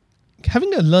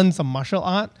having to learn some martial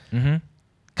art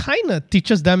kind of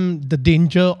teaches them the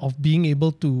danger of being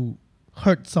able to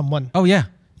hurt someone. Oh, yeah.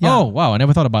 Yeah. Oh, wow. I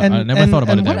never thought about it that way.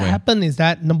 And what happened is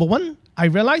that, number one, I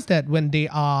realized that when they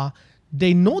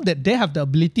know that they have the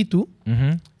ability to,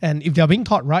 and if they're being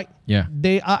taught right,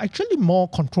 they are actually more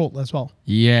controlled as well.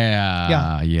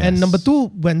 Yeah. Yes. And number two,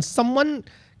 when someone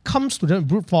comes to them with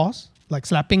brute force, like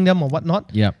slapping them or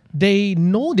whatnot, they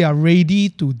know they are ready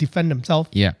to defend themselves,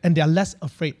 and they are less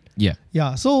afraid.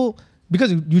 Yeah. So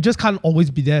because you just can't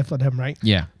always be there for them, right?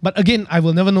 Yeah. But again, I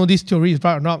will never know this theory is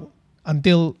right or not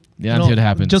until until it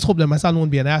happens. Just hope that my son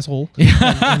won't be an asshole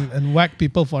and whack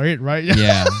people for it, right?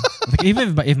 Yeah. Like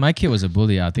even if my kid was a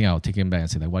bully, I think I'll take him back and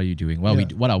say, like, what are you doing?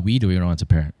 What are we doing wrong as a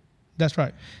parent? That's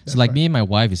right. So like me and my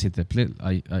wife, we said that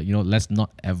let's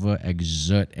not ever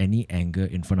exert any anger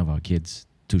in front of our kids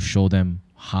to show them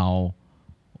how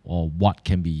or what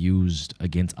can be used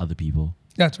against other people.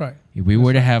 That's right. If we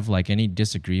were to have like any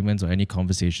disagreements or any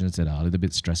conversations that are a little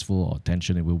bit stressful or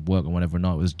tension at work or whatever,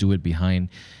 not let's do it behind.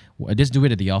 Just do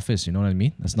it at the office. You know what I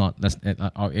mean?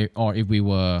 Or if we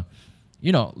were,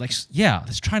 let's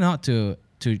try not to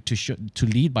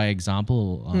lead by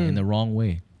example in the wrong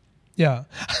way. Yeah.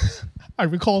 I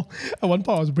recall at one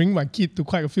point I was bringing my kid to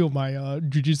quite a few of my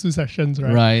jiu-jitsu sessions,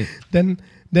 right? Right.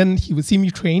 Then he would see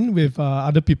me train with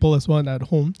other people as well at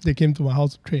home. They came to my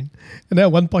house to train. And then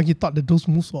at one point he thought that those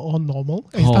moves were all normal.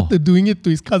 And he started doing it to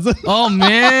his cousin. Oh,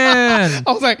 man.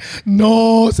 I was like,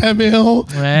 no, Samuel.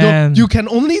 Man. You can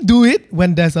only do it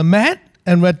when there's a mat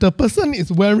and when the person is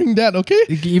wearing that, okay?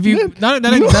 If you now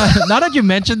that you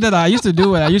mentioned that, I used to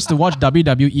do it. I used to watch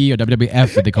WWE or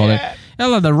WWF, what they call it. Yeah,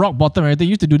 like the rock bottom, everything.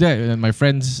 Used to do that. And my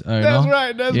friends, That's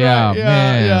right.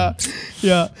 man.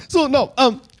 Yeah. So no,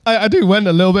 I think we went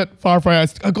a little bit far. I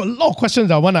got a lot of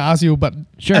questions I want to ask you, but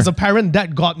as a parent,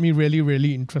 that got me really,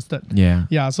 really interested.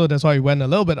 Yeah. So that's why we went a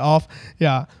little bit off.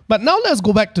 Yeah. But now let's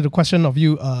go back to the question of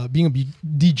you being a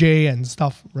DJ and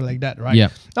stuff like that, right? Yeah.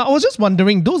 Now, I was just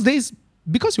wondering, those days,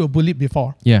 because you were bullied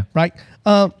before, right?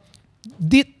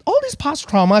 Did all this past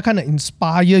trauma kind of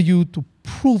inspire you to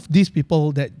prove these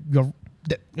people that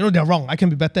they're wrong? I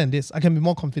can be better than this. I can be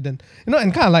more confident. And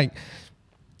kind of like,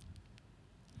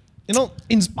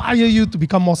 inspire you to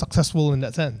become more successful in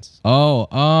that sense? Oh,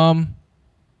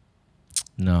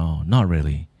 no, not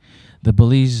really. The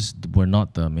bullies were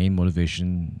not the main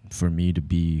motivation for me to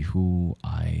be who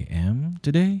I am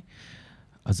today.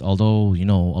 Although,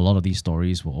 a lot of these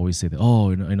stories will always say that,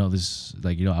 this,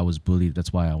 I was bullied.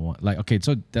 That's why I want,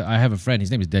 so I have a friend. His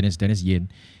name is Dennis Yin.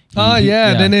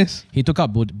 Dennis. He took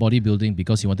up bodybuilding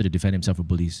because he wanted to defend himself from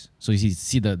bullies. So you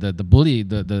see the bully,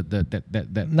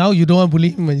 that now you don't want to bully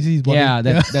him when you see his body. Yeah,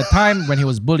 that time when he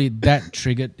was bullied, that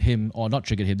triggered him, or not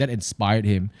triggered him, that inspired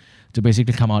him to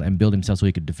basically come out and build himself so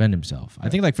he could defend himself. I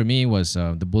think for me was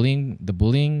the bullying,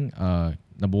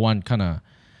 number one,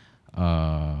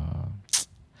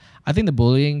 I think the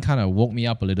bullying kind of woke me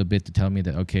up a little bit to tell me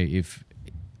that, okay,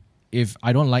 if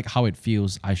I don't like how it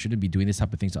feels, I shouldn't be doing this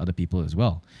type of things to other people as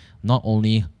well. Not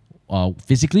only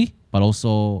physically, but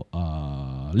also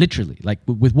literally, like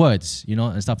with words,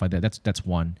 and stuff like that. That's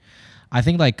one. I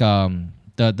think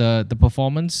the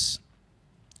performance,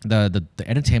 the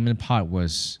entertainment part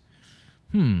was,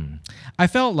 I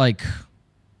felt like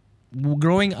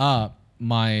growing up,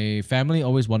 my family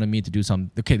always wanted me to do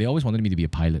they always wanted me to be a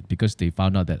pilot because they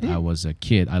found out that I was a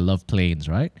kid. I love planes,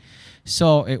 right?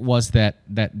 So it was that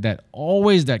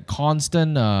always that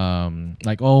constant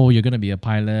you're gonna be a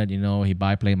pilot. He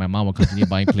buy plane. My mom will continue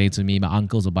buying planes to me. My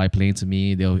uncles will buy planes to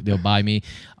me. They'll buy me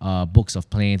books of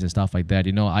planes and stuff like that.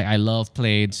 I love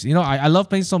planes. I love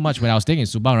planes so much. When I was staying in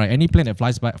Subang, right, any plane that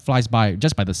flies by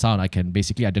just by the sound, I can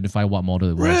basically identify what model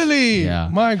it was. Really? Yeah.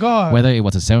 My God. Whether it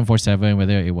was a 747,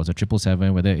 whether it was a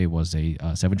 777, whether it was a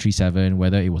 737,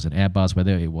 whether it was an Airbus,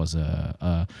 whether it was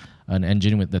an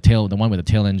engine with the one with the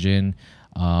tail engine,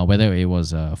 whether it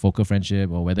was a Fokker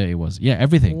Friendship or whether it was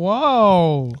everything.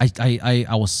 Wow. I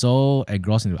was so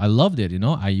engrossed in it. I loved it.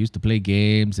 I used to play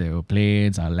games. There were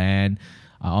planes. I land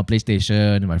on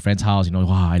PlayStation in my friend's house.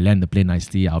 Wow, I land the plane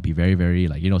nicely. I'll be very, very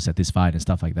satisfied and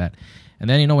stuff like that. And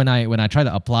then when I tried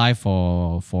to apply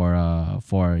for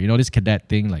this cadet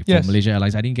thing for Malaysia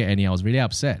Airlines, I didn't get any. I was really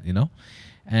upset.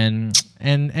 And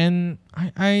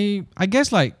I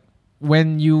guess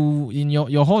when you in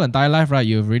your whole entire life, right,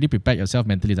 you've really prepared yourself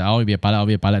mentally that I want to be a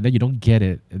pilot, then you don't get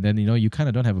it, and then you kind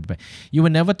of don't have you were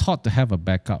never taught to have a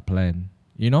backup plan,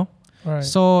 Right.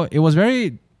 So it was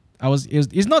very,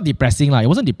 it's not depressing lah. It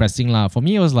wasn't depressing lah. For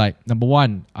me, it was like, number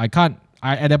one, at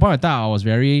that point of time I was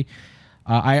very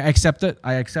I accepted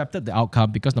the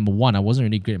outcome because number one, I wasn't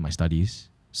really great at my studies.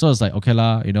 So it's like, okay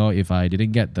lah, if I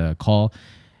didn't get the call,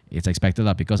 it's expected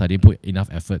lah because I didn't put enough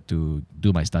effort to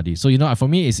do my studies. So for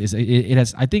me, it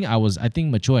has. I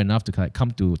think mature enough to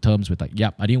come to terms with like,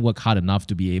 yep, I didn't work hard enough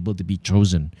to be able to be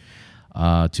chosen,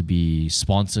 to be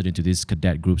sponsored into these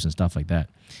cadet groups and stuff like that.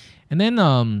 And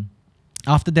then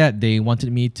after that, they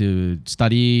wanted me to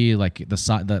study like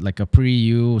like a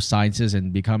pre-U sciences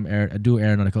and do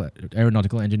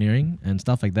aeronautical engineering and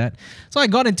stuff like that. So I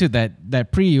got into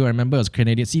that pre-U. I remember it was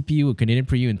Canadian CPU, Canadian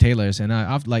pre-U in Taylor's, and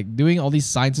after like doing all these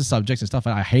sciences subjects and stuff,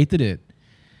 I hated it.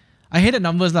 I hated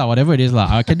numbers lah, whatever it is lah.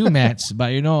 I can do maths,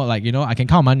 but I can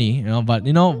count money, but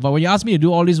when you ask me to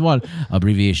do all these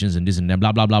abbreviations and this and that,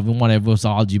 blah blah blah, whatever, so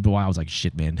algebra, I was like,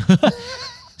 shit, man.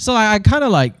 So I kind of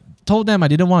like told them I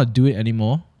didn't want to do it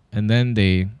anymore, and then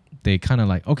they kind of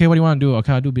like, okay, what do you want to do?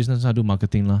 Okay, I do business, I do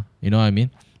marketing lah. You know what I mean?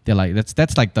 They're like,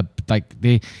 that's like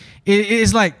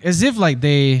it's like as if like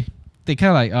they kind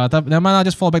of like never mind,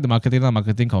 just fall back to marketing lah.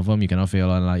 Marketing confirm you cannot fail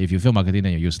lah. If you fail marketing,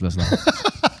 then you're useless lah.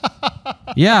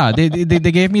 Yeah,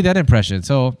 they gave me that impression.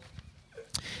 So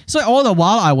all the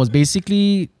while I was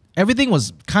basically, everything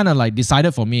was kind of like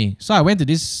decided for me. So I went to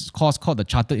this course called the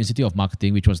Chartered Institute of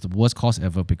Marketing, which was the worst course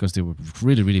ever because they were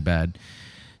really, really bad.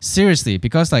 Seriously,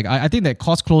 because like I think that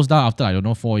course closed down after, I don't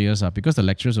know, 4 years because the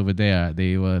lecturers over there,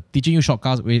 they were teaching you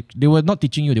shortcuts. They were not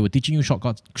teaching you, they were teaching you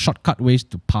shortcut ways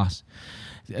to pass.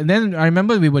 And then I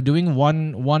remember we were doing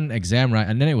one exam, right?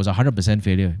 And then it was 100%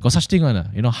 failure. Got such thing on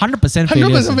 100%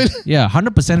 failures. 100% failure. Yeah,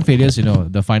 100% failures,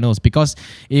 the finals, because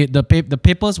the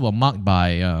papers were marked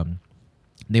by...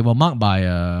 They were marked by,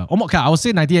 okay, I would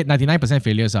say 99%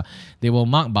 failures. They were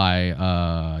marked by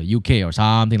UK or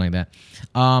something like that.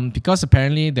 Because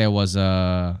apparently there was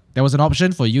an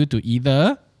option for you to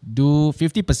either do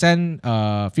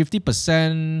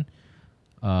 50%,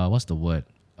 what's the word?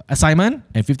 Assignment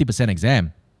and 50%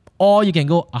 exam. Or you can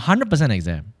go 100%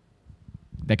 exam.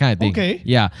 That kind of thing. Okay.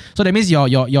 Yeah. So that means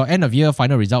your end of year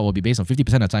final result will be based on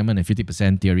 50% assignment and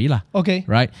 50% theory lah. Okay.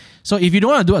 Right? So if you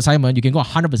don't want to do assignment, you can go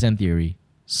 100% theory.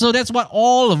 So that's what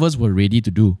all of us were ready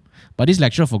to do. But this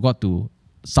lecturer forgot to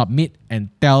submit and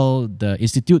tell the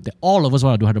institute that all of us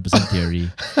want to do 100%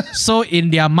 theory. So in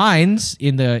their minds,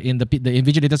 in the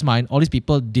invigilator's mind, all these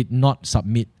people did not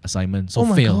submit assignments. So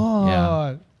failed. God.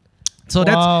 Yeah. So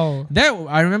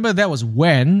I remember that was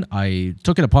when I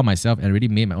took it upon myself and really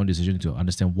made my own decision to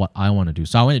understand what I want to do.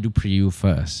 So I went to do pre-U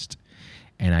first.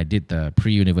 And I did the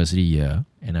pre-university year.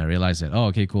 And I realized that,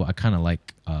 okay, cool. I kind of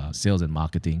like sales and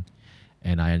marketing.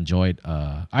 And I enjoyed,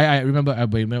 I remember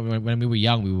when we were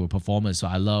young, we were performers, so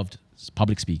I loved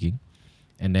public speaking.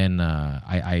 And then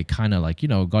I kind of like,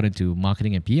 got into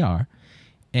marketing and PR.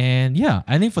 And yeah,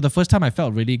 I think for the first time I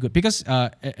felt really good because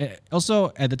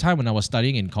also at the time when I was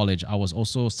studying in college, I was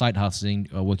also side hustling,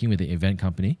 working with an event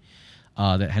company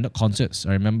that handled concerts.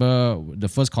 I remember the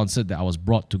first concert that I was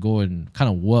brought to go and kind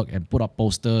of work and put up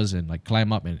posters and like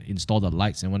climb up and install the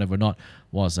lights and whatever not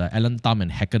was Alan Tam and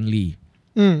Hacken Lee.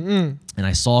 And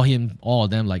I saw all of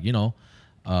them like,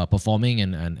 performing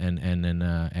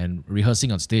and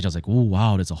rehearsing on stage. I was like, oh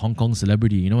wow, that's a Hong Kong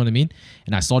celebrity, you know what I mean?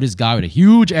 And I saw this guy with a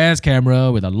huge ass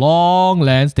camera with a long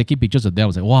lens taking pictures of them. I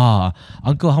was like, wow,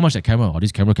 uncle, how much that camera? Oh,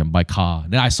 this camera can buy car.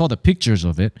 Then I saw the pictures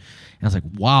of it and I was like,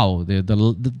 wow,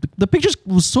 the pictures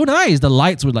were so nice. The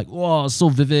lights were like, wow, so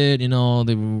vivid, they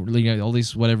were like, all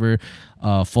these whatever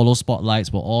follow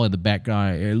spotlights were all in the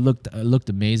background. It looked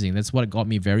amazing. That's what got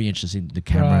me very interested in the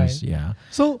cameras. Right. Yeah.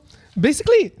 So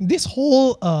basically, this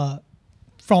whole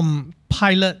from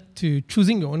pilot to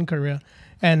choosing your own career,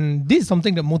 and this is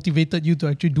something that motivated you to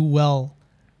actually do well.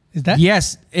 Is that?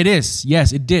 Yes, it is.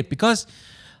 Yes, it did. Because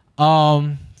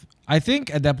I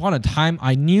think at that point in time,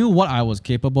 I knew what I was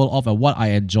capable of and what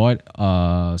I enjoyed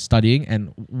studying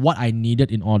and what I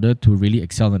needed in order to really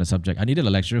excel in the subject. I needed a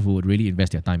lecturer who would really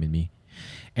invest their time in me.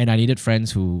 And I needed I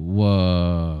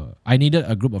needed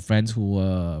a group of friends who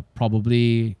were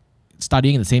probably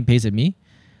studying at the same pace as me,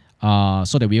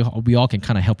 so that we all can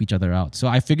kind of help each other out. So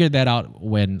I figured that out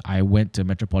when I went to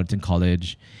Metropolitan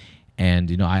College, and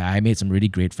I made some really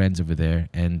great friends over there.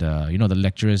 And the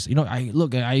lecturers, I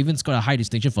even got a high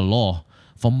distinction for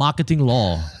marketing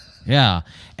law. Yeah,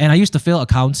 and I used to fail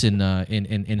accounts in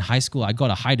high school. I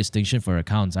got a high distinction for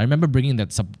accounts. I remember bringing that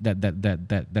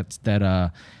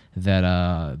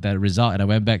result, and I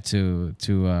went back to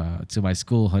my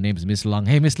school. Her name is Miss Lung.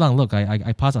 Hey, Miss Lung, look,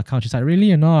 I passed accounts. She's like,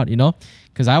 really or not?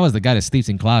 Because I was the guy that sleeps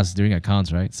in class during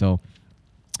accounts, right? So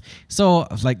I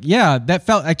was like, yeah, that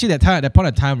felt actually that point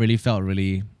of time really felt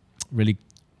really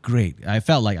great. I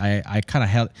felt like I kind of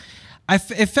held.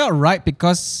 It felt right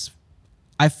because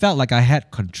I felt like I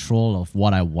had control of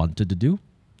what I wanted to do.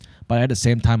 But at the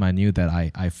same time, I knew that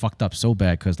I fucked up so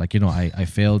bad because, like, you know, I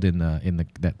failed in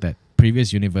that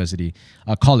previous university,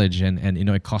 college, and you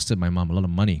know, it costed my mom a lot of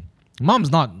money. My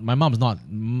mom's not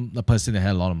a person that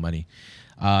had a lot of money.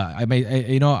 I may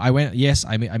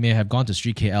have gone to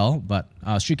Street KL, but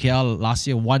Street KL last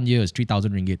year 1 year is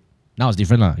 3,000 ringgit. Now it's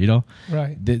different, you know.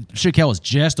 Right. The Street KL was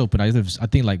just open. I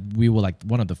think like we were like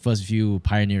one of the first few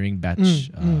pioneering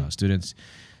batch students.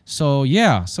 So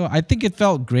yeah, so I think it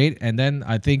felt great. And then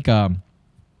I think I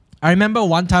remember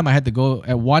one time I had to go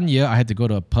at 1 year. I had to go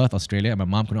to Perth, Australia, and my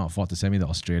mom couldn't afford to send me to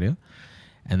Australia.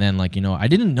 And then, like, you know, I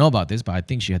didn't know about this, but I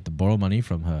think she had to borrow money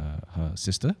from her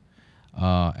sister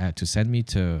to send me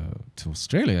to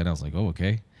Australia. And I was like, oh,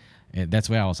 okay. And that's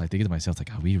where I was like thinking to myself,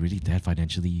 like, are we really that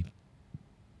financially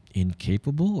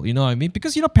incapable? You know what I mean?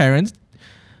 Because, you know, parents,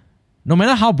 no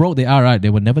matter how broke they are, right, they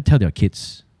would never tell their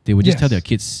kids. They would just tell their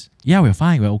kids, yeah, we're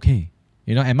fine, we're okay.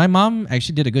 You know, and my mom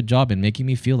actually did a good job in making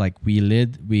me feel like we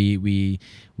lived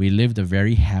a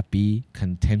very happy,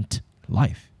 content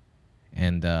life.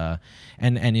 And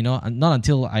you know, not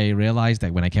until I realized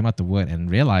that when I came out to work and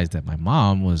realized that my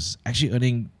mom was actually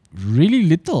earning really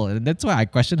little, and that's why I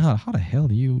questioned her, how the hell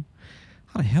do you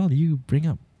bring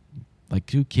up like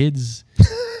 2 kids?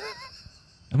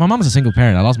 And my mom was a single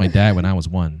parent. I lost my dad when I was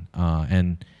 1.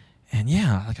 And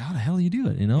yeah, like, how the hell do you do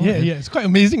it, you know? Yeah, it's quite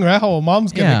amazing, right? How our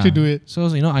moms can actually do it. So,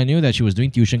 you know, I knew that she was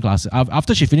doing tuition classes.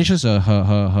 After she finishes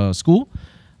her school,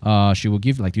 she will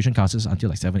give like tuition classes until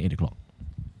like 7, 8 o'clock.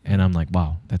 And I'm like,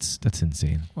 wow, that's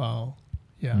insane. Wow.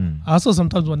 Yeah. I also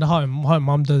sometimes wonder how my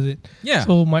mom does it. Yeah.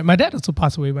 So my dad also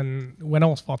passed away when I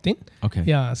was 14. Okay.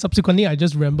 Yeah. Subsequently, I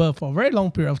just remember for a very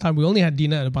long period of time, we only had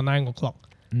dinner at about 9 o'clock.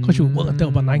 Because she would work until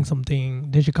about 9 something.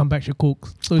 Then she come back, she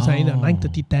cooks. So it's like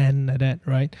 9:30, 10 like that,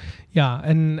 right? Yeah.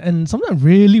 And sometimes I'm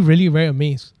really, really very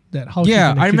amazed that how she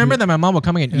can I remember that it. my mom would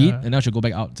come in and eat, and now she'll go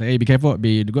back out. Say, hey, be careful.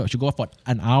 She'll go out for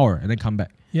an hour and then come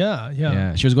back.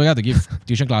 Yeah. She was going out to give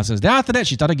tuition classes. Then after that,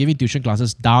 she started giving tuition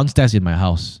classes downstairs in my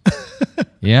house.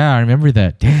 Yeah, I remember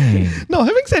that. Dang. No,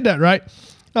 having said that, right?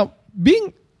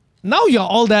 Now you're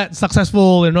all that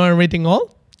successful and everything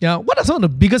all. Yeah, what are some of the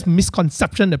biggest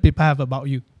misconceptions that people have about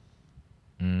you?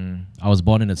 I was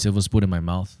born in a silver spoon in my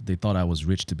mouth. They thought I was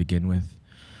rich to begin with.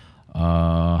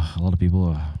 A lot of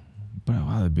people. But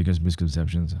what are the biggest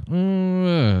misconceptions?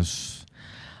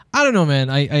 I don't know,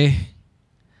 man.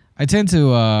 I tend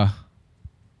to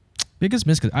biggest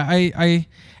misconception. I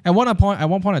at one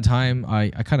point in time, I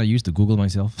kind of used to Google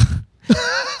myself.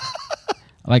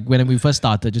 Like when we first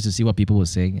started, just to see what people were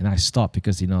saying, and I stopped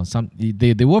because, you know,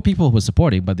 there were people who were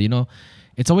supporting, but, you know,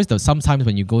 it's always sometimes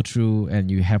when you go through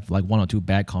and you have like 1 or 2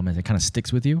 bad comments, it kind of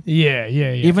sticks with you. Yeah.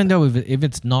 Even though if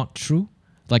it's not true,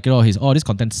 like, you know, this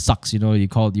content sucks. You know, you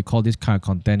call this kind of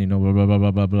content, you know, blah blah blah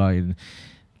blah blah blah. And,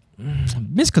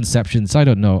 misconceptions. I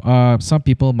don't know. Some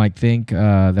people might think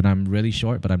that I'm really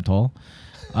short, but I'm tall.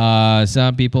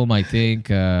 Some people might think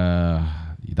that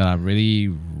I'm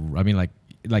really. I mean,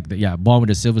 born with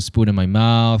a silver spoon in my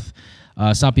mouth.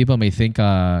 Some people may think,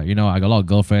 you know, I got a lot of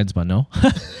girlfriends, but no.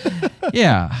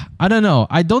 Yeah, I don't know.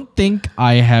 I don't think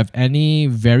I have any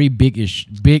very big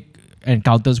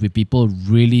encounters with people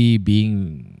really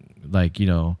being like, you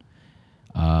know,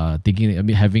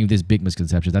 having this big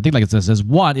misconceptions. I think like if there's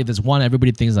one,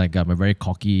 everybody thinks like I'm a very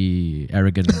cocky,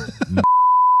 arrogant.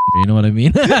 You know what I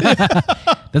mean?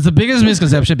 That's the biggest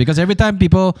misconception, because every time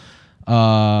people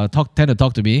tend to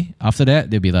talk to me, after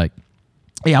that they'll be like,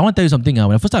 hey, I want to tell you something. When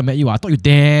the first time I met you, I thought you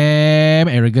damn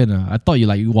arrogant. I thought you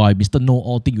like, wow, Mr.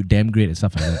 Know-All, think you damn great and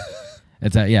stuff like that.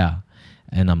 It's like, yeah.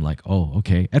 And I'm like, oh,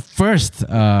 okay. At first,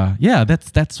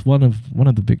 that's one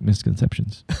of the big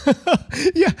misconceptions.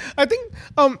 Yeah, I think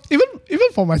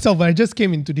even for myself, when I just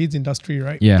came into this industry,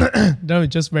 right? Yeah. Then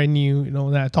it's just very new, you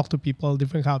know, then I talk to people,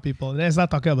 different kind of people. Then I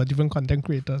start talking about different content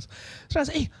creators. So I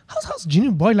say, hey, how's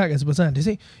Jinnyboy like as a person? And they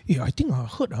say, hey, I think I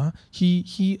heard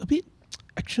he a bit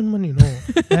action man, you know.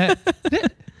 Then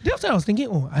after I was thinking,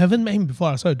 oh, I haven't met him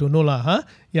before, so I don't know lah, huh?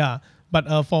 Yeah.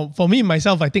 But for me,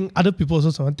 myself, I think other people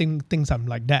also thinks I'm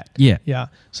like that. Yeah. Yeah.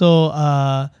 So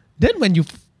then when you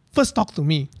first talked to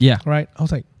me, right, I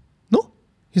was like, no,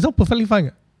 he's not perfectly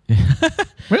fine.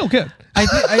 Very okay.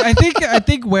 I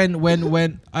think when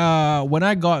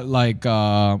I got like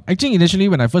actually initially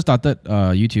when I first started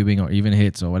YouTubing or even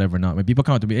hits or whatever not, when people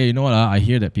come up to me, hey, you know what? I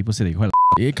hear that people say that you're quite.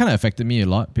 It kind of affected me a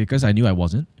lot because I knew I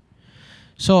wasn't.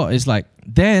 So it's like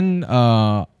then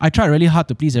I tried really hard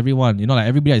to please everyone. You know, like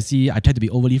everybody I see, I try to be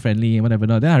overly friendly and whatever.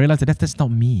 No, then I realized that that's not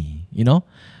me. You know,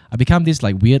 I become this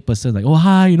like weird person, like, oh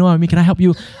hi, you know what I mean, can I help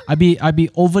you? I be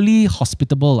overly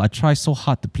hospitable. I try so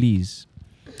hard to please.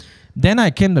 Then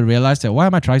I came to realize that why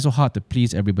am I trying so hard to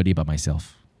please everybody but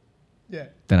myself? Yeah.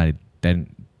 Then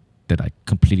I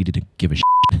completely didn't give a shit.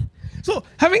 So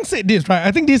having said this, right,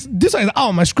 I think this is out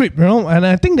of my script, you know, and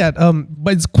I think that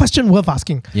but it's a question worth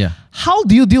asking. Yeah. How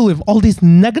do you deal with all these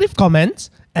negative comments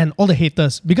and all the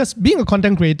haters? Because being a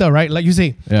content creator, right, like you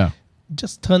say, Yeah.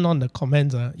 just turn on the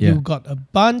comments. Yeah. You got a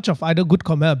bunch of either good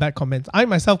comment or bad comments. I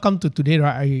myself come to today,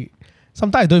 right?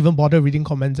 Sometimes I don't even bother reading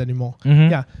comments anymore.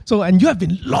 Yeah. So, and you have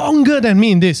been longer than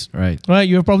me in this. Right. Right.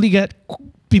 You'll probably get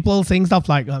people saying stuff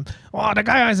like, oh, the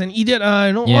guy is an idiot.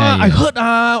 You know, Yeah, I heard,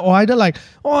 or either like,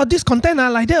 oh, this content,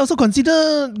 like that also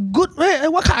consider good.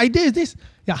 What kind of idea is this?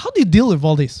 Yeah. How do you deal with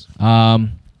all this?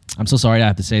 I'm so sorry I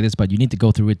have to say this, but you need to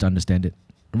go through it to understand it.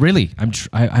 Really,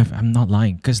 I'm not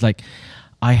lying, because like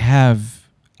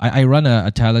I run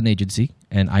a talent agency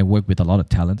and I work with a lot of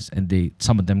talents, and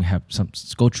some of them have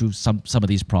go through some of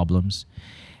these problems,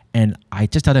 and I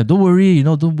just tell them, don't worry, you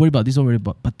know, don't worry about this, don't worry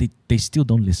about, but they still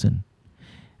don't listen,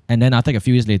 and then I think a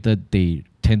few years later they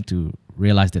tend to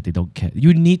realize that they don't care.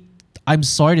 I'm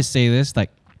sorry to say this,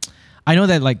 like I know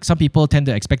that like some people tend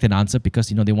to expect an answer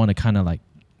because you know they want to kind of like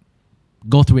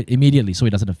go through it immediately so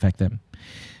it doesn't affect them.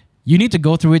 You need to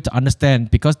go through it to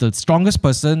understand, because the strongest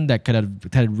person that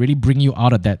could really bring you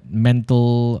out of that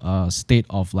mental state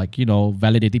of like, you know,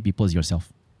 validating people is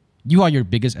yourself. You are your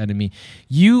biggest enemy.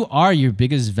 You are your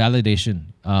biggest validation.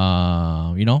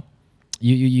 You know,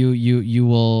 you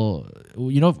will,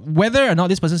 you know, whether or not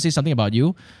this person says something about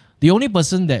you, the only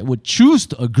person that would choose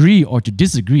to agree or to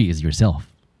disagree is yourself.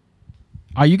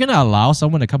 Are you gonna allow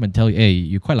someone to come and tell you, hey,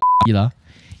 you're quite lah?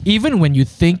 Even when you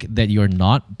think that you're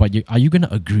not, but are you going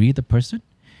to agree with the person?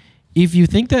 If you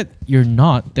think that you're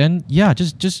not, then yeah,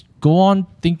 just go on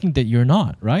thinking that you're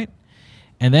not, right?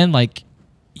 And then like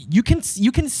you can see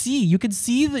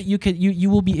that you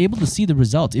will be able to see the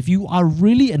results. If you are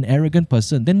really an arrogant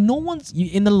person, then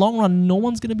in the long run, no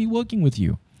one's going to be working with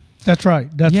you. That's right.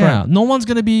 That's right. No one's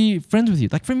going to be friends with you.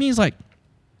 Like for me, it's like,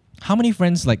 how many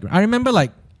friends, like I remember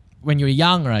like when you're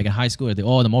young, right, in high school,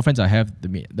 the more friends I have,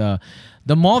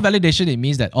 the more validation it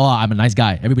means that, oh, I'm a nice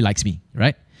guy. Everybody likes me,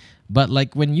 right? But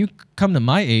like when you come to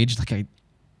my age, like I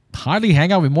hardly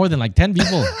hang out with more than like 10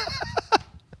 people.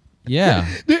 Yeah.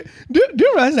 Do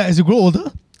you realize that as you grow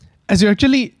older, as you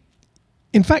actually,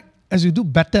 in fact, as you do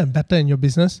better and better in your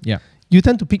business, yeah, you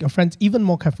tend to pick your friends even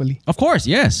more carefully. Of course,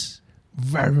 yes.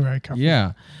 Very, very carefully.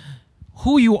 Yeah.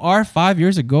 Who you are 5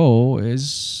 years ago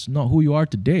is not who you are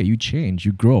today. You change,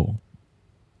 you grow.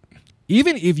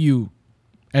 Even if you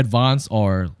advance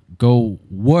or go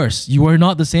worse, you are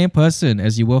not the same person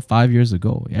as you were 5 years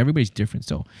ago. Everybody's different.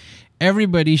 So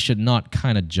everybody should not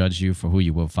kind of judge you for who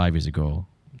you were 5 years ago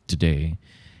today.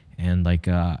 And like,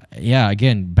 yeah,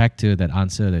 again, back to that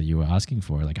answer that you were asking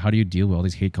for, like, how do you deal with all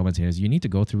these hate comments? You need to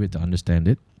go through it to understand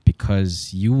it,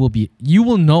 because you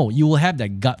will have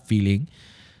that gut feeling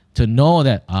to know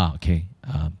that, okay,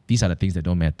 these are the things that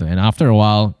don't matter. And after a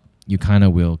while, you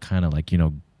will like, you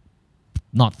know,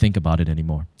 not think about it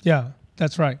anymore. Yeah,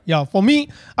 that's right. Yeah, for me,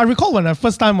 I recall when I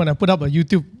put up a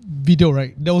YouTube video,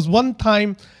 right? There was one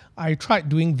time I tried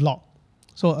doing vlog.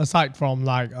 So aside from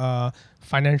like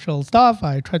financial stuff,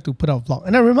 I tried to put out a vlog.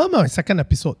 And I remember my second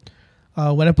episode.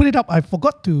 When I put it up, I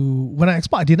forgot when I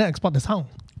didn't export the sound.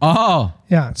 Oh.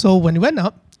 Yeah, so when it went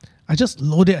up, I just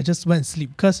loaded. I just went and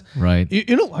sleep because right.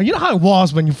 You know how it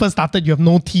was when you first started. You have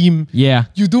no team. Yeah.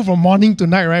 You do from morning to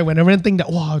night, right? When everyone think that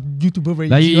wow, YouTuber very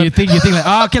like easy. You think like,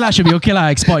 oh, okay lah, should be okay lah,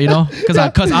 export, you know,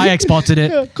 because I exported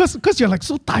it. Yeah, because you're like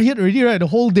so tired already, right? The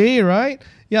whole day, right?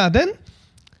 Yeah. Then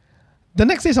the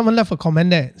next day, someone left a comment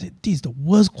there. Said, this is the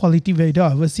worst quality video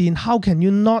I've ever seen. How can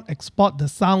you not export the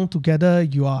sound together?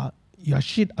 You are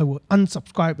shit. I will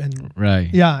unsubscribe and right.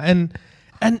 Yeah,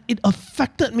 and it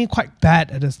affected me quite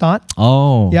bad at the start.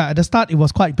 Oh. Yeah, at the start it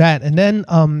was quite bad. And then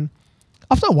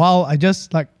after a while,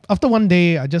 after one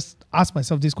day, I just asked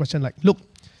myself this question, like, look,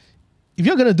 if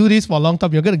you're going to do this for a long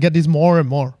time, you're going to get this more and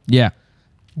more. Yeah.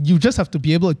 You just have to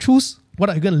be able to choose what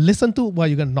are you going to listen to, what are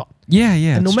you going to not. Yeah,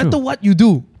 yeah. And no matter what you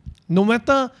do, no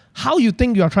matter how you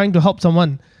think you are trying to help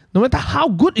someone, no matter how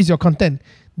good is your content,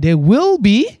 there will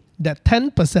be that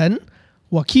 10%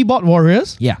 who are keyboard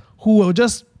warriors, yeah, who will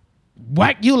just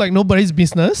whack you like nobody's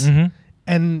business,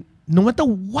 and no matter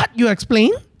what you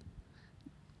explain,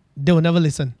 they will never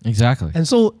listen. Exactly. And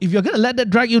so if you're going to let that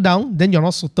drag you down, then you're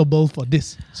not suitable for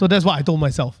this. So that's what I told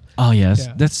myself. Oh yes.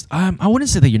 Yeah. That's I wouldn't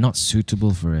say that you're not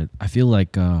suitable for it. I feel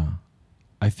like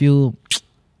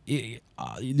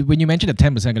when you mentioned that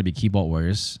 10% are going to be keyboard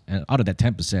warriors, and out of that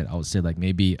 10%, I would say like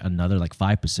maybe another like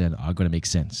 5% are going to make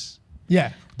sense.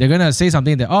 Yeah. They're going to say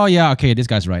something that, oh yeah, okay, this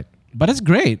guy's right. But it's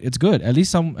great. It's good. At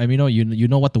least some, I mean, you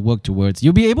know what to work towards.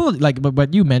 You'll be able to, like,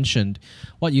 but you'll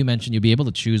be able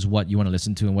to choose what you want to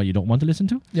listen to and what you don't want to listen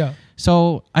to. Yeah.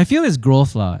 So I feel it's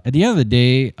growth lah. At the end of the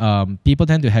day, people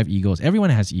tend to have egos.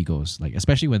 Everyone has egos, like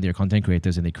especially when they're content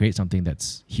creators and they create something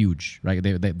that's huge, right?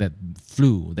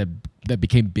 That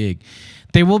became big.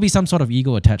 There will be some sort of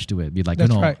ego attached to it. Be like,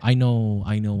 That's right. I know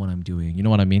what I'm doing. You know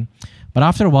what I mean? But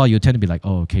after a while, you tend to be like,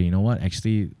 oh, okay, you know what?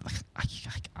 Actually,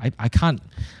 I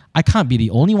can't be the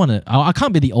only one. I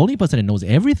can't be the only person that knows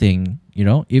everything. You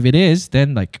know, if it is,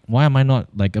 then like, why am I not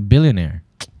like a billionaire?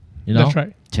 You know, That's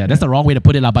right. Yeah, that's the wrong way to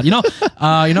put it, lah. But you know,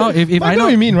 if I know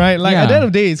what you mean, right? Like yeah. at the end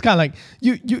of the day, it's kind of like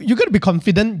you got to be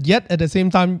confident, yet at the same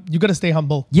time, you got to stay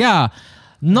humble. Yeah,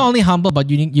 not only humble, but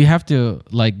you have to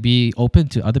like be open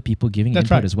to other people giving That's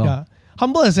input right. as well. Yeah.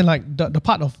 Humble as in like the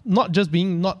part of not just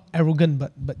being not arrogant,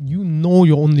 but you know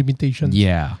your own limitations.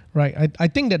 Yeah. Right. I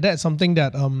think that's something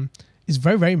that is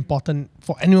very, very important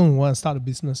for anyone who wants to start a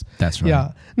business. That's right.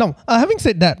 Yeah. Now, having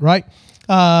said that, right,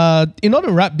 in order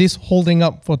to wrap this whole thing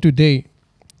up for today,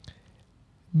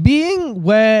 being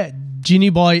where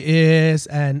Jinnyboy is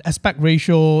and aspect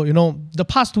ratio, you know, the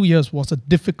past 2 years was a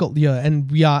difficult year,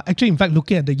 and we are actually, in fact,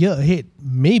 looking at the year ahead,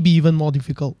 maybe even more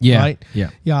difficult. Yeah. Right? Yeah.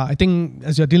 Yeah. I think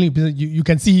as you're dealing with business, you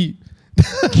can see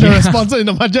the response in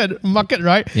the market,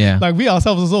 right? Yeah. Like we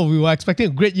ourselves also, we were expecting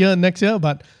a great year next year,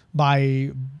 but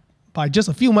by just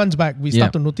a few months back, we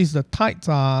start to notice the tides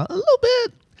are a little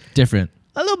bit different.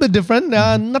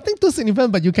 Nothing too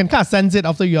significant, but you can kind of sense it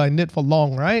after you are in it for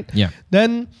long, right? Yeah.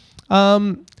 Then,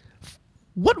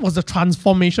 what was the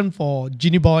transformation for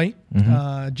Jinnyboy,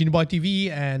 Jinnyboy TV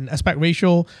and aspect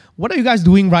ratio? What are you guys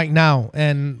doing right now,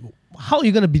 and how are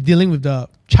you going to be dealing with the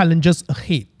challenges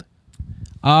ahead?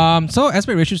 So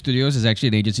Aspect Ratio Studios is actually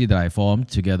an agency that I formed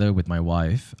together with my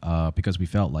wife because we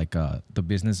felt like the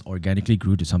business organically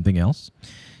grew to something else.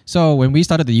 So when we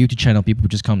started the YouTube channel, people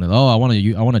would just come and, I want a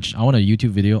YouTube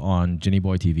video on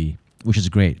Jinnyboy TV, which is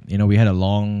great. You know, we had a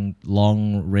long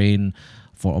reign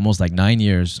for almost like 9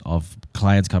 years of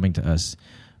clients coming to us.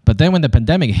 But then when the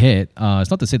pandemic hit, it's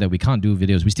not to say that we can't do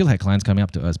videos. We still had clients coming up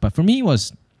to us. But for me,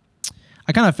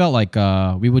 I kind of felt like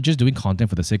we were just doing content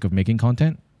for the sake of making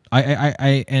content.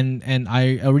 I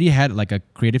already had like a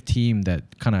creative team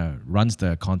that kind of runs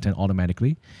the content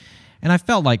automatically. And I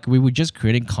felt like we were just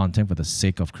creating content for the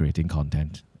sake of creating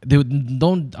content.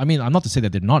 I'm not to say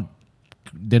that they're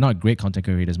not great content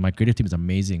creators. My creative team is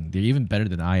amazing. They're even better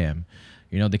than I am.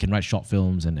 You know, they can write short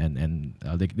films and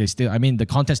they still, I mean, the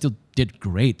content still did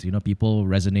great. You know, people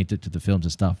resonated to the films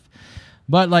and stuff.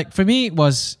 But like for me,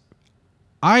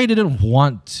 I didn't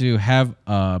want to have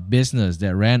a business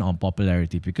that ran on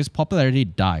popularity, because popularity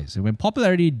dies. And when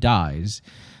popularity dies,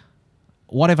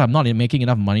 what if I'm not making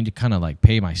enough money to kind of like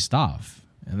pay my staff?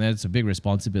 And that's a big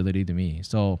responsibility to me.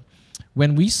 So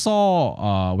when I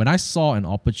saw an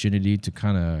opportunity to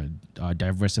kind of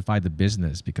diversify the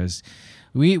business, because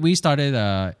we started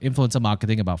influencer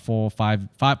marketing about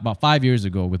 5 years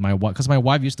ago with my wife, because my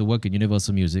wife used to work in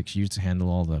Universal Music. She used to handle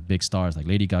all the big stars like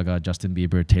Lady Gaga, Justin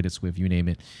Bieber, Taylor Swift, you name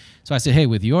it. So I said, hey,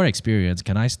 with your experience,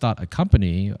 can I start a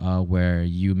company where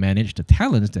you manage the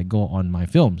talents that go on my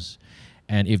films?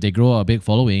 And if they grow a big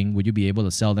following, would you be able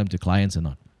to sell them to clients or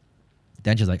not?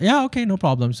 Then she's like, yeah, okay, no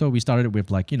problem. So we started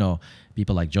with like, you know,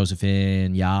 people like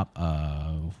Josephine, Yap,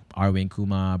 Arwin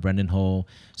Kumar, Brendan Ho.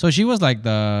 So she was like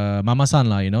the mama san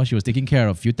lah, you know. She was taking care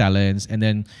of a few talents. And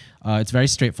then it's very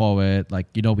straightforward. Like,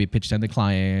 you know, we pitch them to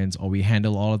clients, or we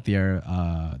handle all of their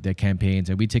campaigns,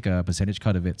 and we take a percentage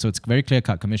cut of it. So it's very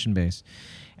clear-cut, commission-based.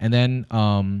 And then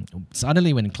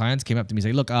suddenly when clients came up to me and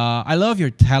say, look, I love your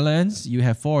talents. You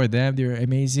have 4 of them. They're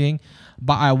amazing.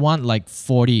 But I want like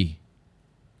 40.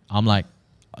 I'm like,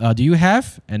 do you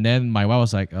have? And then my wife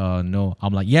was like, no.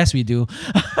 I'm like, yes, we do.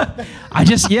 I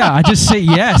just say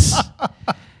yes.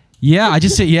 Yeah, I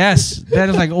just said yes. Then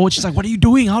it's like, oh, she's like, what are you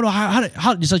doing?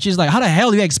 So she's like, how the hell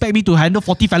do you expect me to handle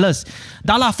 40 fellas?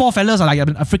 Dala 4 fellas are like a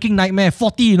freaking nightmare.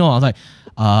 40, you know. I was like,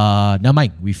 never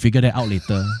mind. We figure that out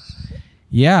later.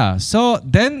 Yeah. So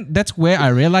then that's where I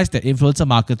realized that influencer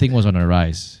marketing was on a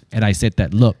rise. And I said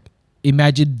that, look,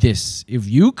 imagine this. If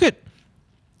you could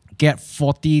get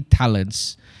 40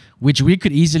 talents, which we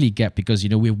could easily get because, you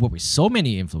know, we work with so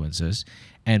many influencers,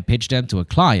 and pitch them to a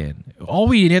client. All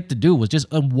we needed to do was just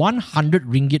earn 100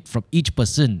 ringgit from each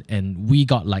person, and we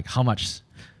got like how much?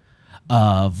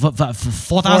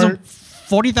 40,000 bucks.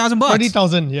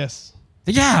 40,000, yes.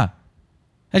 Yeah.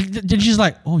 And then she's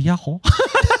like, oh yeah, ho.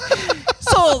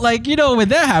 So like, when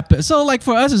that happened, so like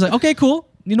for us, it's like, okay, cool,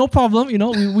 no problem.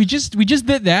 We just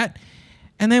did that.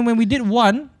 And then when we did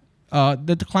one,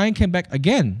 the client came back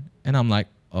again. And I'm like,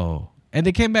 oh. And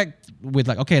they came back with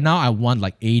like, okay, now I want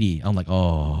like 80. I'm like,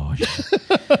 oh, shit.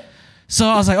 So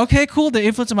I was like, okay, cool. The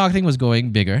influencer marketing was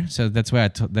going bigger. So that's where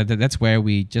that's where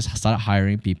we just started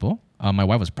hiring people. My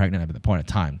wife was pregnant at the point of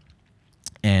time.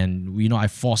 And, I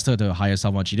forced her to hire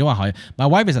someone. She didn't want to hire. My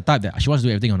wife is the type that she wants to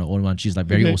do everything on her own one. She's like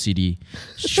very OCD.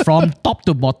 From top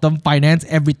to bottom, finance,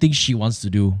 everything she wants to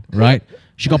do, right?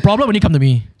 She got a problem when you come to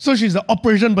me. So she's the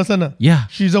operation person. Yeah.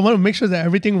 She's the one who makes sure that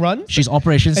everything runs. She's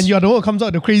operations. And you're the one who comes out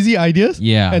with the crazy ideas.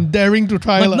 Yeah. And daring to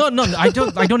try. Like, no, I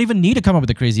don't even need to come up with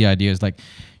the crazy ideas. Like,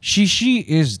 she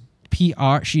is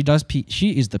PR. She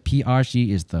is the PR.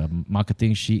 She is the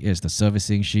marketing. She is the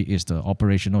servicing. She is the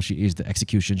operational. She is the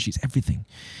execution. She's everything.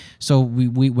 So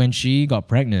we when she got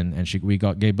pregnant and we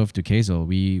gave birth to Kazel,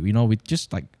 we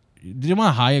just like didn't want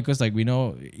to hire because like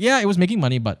it was making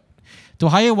money, but to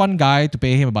hire one guy to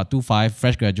pay him about 2.5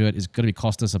 fresh graduate is gonna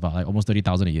cost us about like almost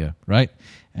 30,000 a year, right?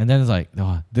 And then it's like,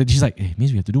 then she's like, it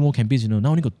means we have to do more campaigns. Now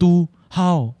only got 2.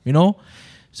 How?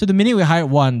 So the minute we hired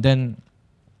one, then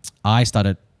I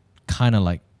started kind of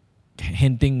like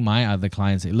hinting my other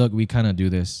clients, say, look, we kind of do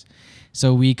this.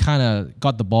 So we kind of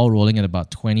got the ball rolling at about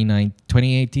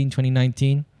 2018,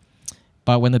 2019.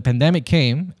 But when the pandemic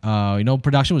came,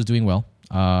 production was doing well.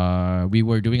 We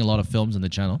were doing a lot of films on the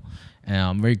channel. And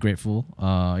I'm very grateful,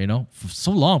 for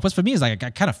so long. But for me, it's like I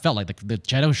kind of felt like the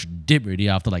channel should dip already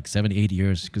after like 7-8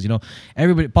 years, because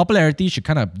everybody popularity should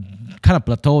kind of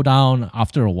plateau down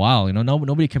after a while.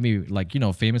 Nobody can be like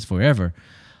famous forever.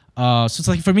 So it's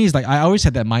like for me, it's like I always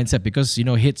had that mindset because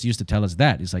hits used to tell us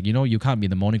that it's like you can't be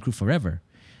in the morning crew forever.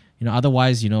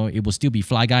 Otherwise it will still be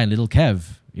Fly Guy and Little Kev.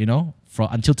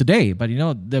 Until today. But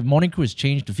the morning crew has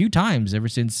changed a few times ever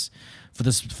since. For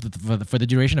the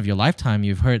duration of your lifetime,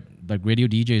 you've heard like radio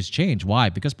DJs change. Why?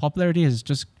 Because popularity has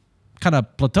just kind of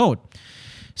plateaued.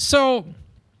 So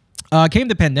came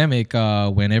the pandemic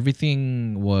when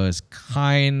everything was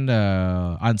kind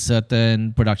of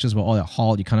uncertain. Productions were all at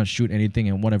halt. You cannot shoot anything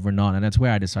and whatever not. And that's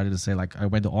where I decided to say, like, I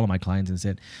went to all of my clients and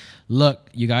said, look,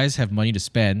 you guys have money to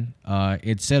spend.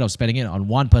 Instead of spending it on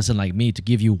one person like me to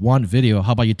give you one video,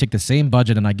 how about you take the same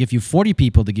budget and I give you 40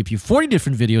 people to give you 40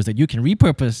 different videos that you can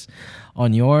repurpose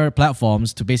on your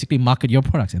platforms to basically market your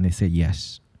products? And they said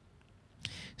yes.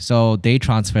 So they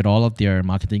transferred all of their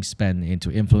marketing spend into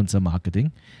influencer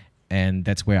marketing. And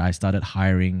that's where I started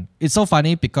hiring. It's so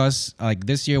funny because like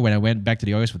this year when I went back to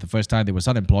the office for the first time, there were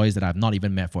some employees that I've not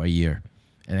even met for a year.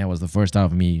 And that was the first time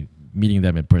of me meeting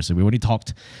them in person. We only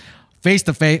talked face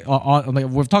to face. Like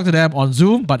we've talked to them on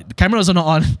Zoom, but the cameras are not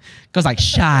on because like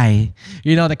shy,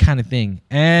 that kind of thing.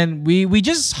 And we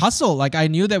just hustled. Like I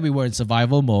knew that we were in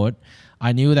survival mode.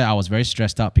 I knew that I was very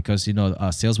stressed out because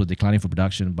sales were declining for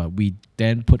production, but we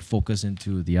then put focus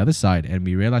into the other side, and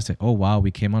we realized that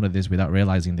we came out of this without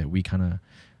realizing that we kind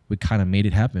of made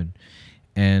it happen,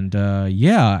 and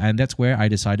and that's where I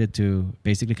decided to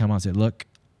basically come out and say, look,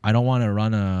 I don't want to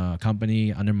run a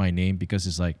company under my name because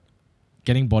it's like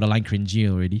getting borderline cringy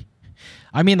already.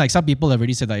 I mean, like some people have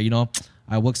already said that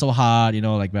I work so hard,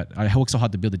 but I work so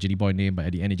hard to build the Jinnyboy name, but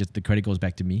at the end the credit goes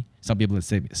back to me. Some people have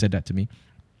said that to me.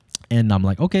 And I'm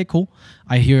like, okay, cool.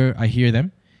 I hear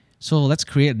them. So let's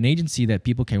create an agency that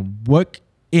people can work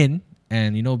in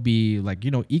and, be like,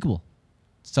 equal.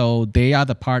 So they are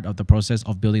the part of the process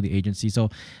of building the agency. So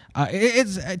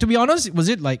it's to be honest, it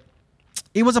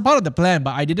was a part of the plan,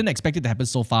 but I didn't expect it to happen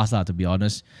so fast, to be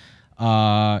honest.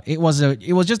 It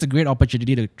was just a great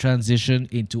opportunity to transition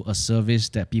into a service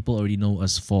that people already know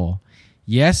us for.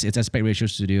 Yes, it's Aspect Ratio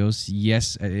Studios.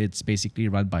 Yes, it's basically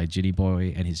run by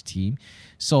Jinnyboy and his team.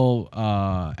 So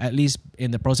at least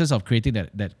in the process of creating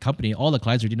that company, all the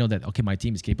clients already know that, okay, my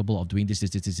team is capable of doing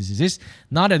this.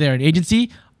 Now that they're an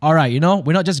agency, all right,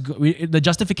 we're not just the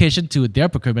justification to their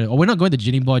procurement, or we're not going to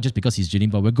Jinnyboy just because he's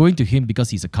Jinnyboy. We're going to him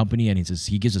because he's a company and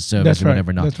he gives a service. That's or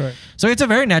whatever. Not. That's right. So it's a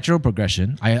very natural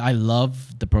progression. I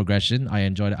love the progression. I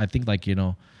enjoyed it. I think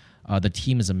the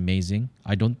team is amazing.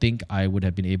 I don't think I would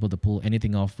have been able to pull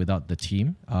anything off without the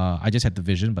team. I just had the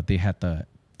vision, but they had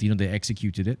they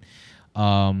executed it.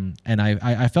 And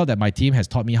I felt that my team has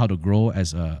taught me how to grow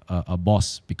as a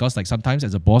boss, because like sometimes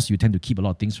as a boss, you tend to keep a lot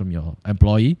of things from your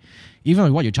employee. Even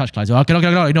with what you charge clients, I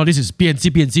cannot, this is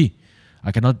PNC.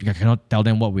 I cannot tell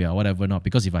them what we are, whatever not,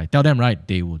 because if I tell them right,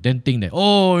 they will then think that,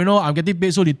 I'm getting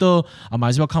paid so little, I might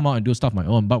as well come out and do stuff my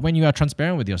own. But when you are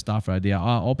transparent with your staff, right, they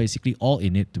are all basically all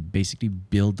in it to basically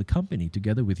build the company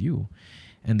together with you.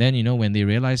 And then, when they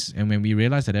realize, and when we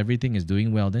realize that everything is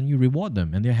doing well, then you reward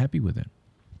them and they're happy with it.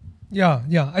 Yeah,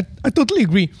 yeah, I totally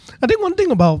agree. I think one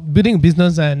thing about building a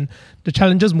business and the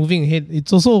challenges moving ahead,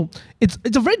 it's also it's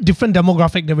a very different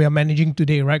demographic that we are managing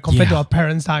today, right? Compared to our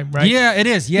parents' time, right? Yeah, it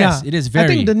is. Yes, Yeah. it is very. I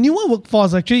think the newer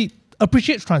workforce actually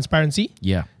appreciates transparency.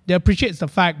 Yeah. They appreciate the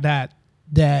fact that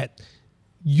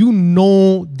you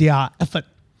know their effort,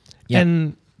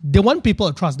 and they want people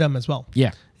to trust them as well.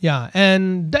 Yeah. Yeah,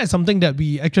 and that's something that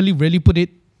we actually really put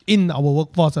it in our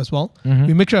workforce as well.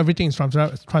 We make sure everything is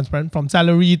transparent from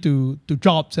salary to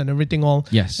jobs and everything all.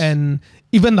 Yes. And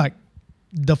even like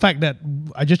the fact that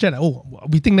I just said, oh,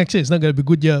 we think next year is not going to be a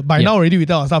good year. By now already we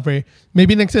tell ourselves,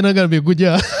 maybe next year not going to be a good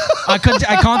year. I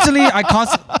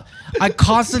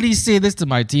constantly say this to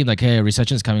my team, like, hey,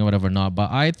 recession is coming, whatever, not.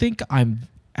 But I think I'm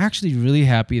actually really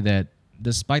happy that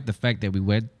despite the fact that we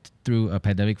went through a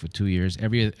pandemic for 2 years,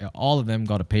 all of them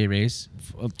got a pay raise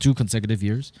for 2 consecutive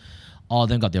years. All of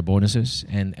them got their bonuses,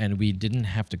 and we didn't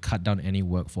have to cut down any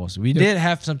workforce. We did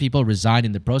have some people resign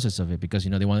in the process of it because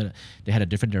they had a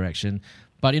different direction.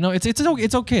 But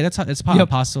it's okay. It's part and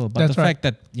parcel. But the fact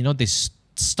that they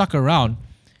stuck around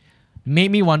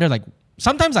made me wonder. Like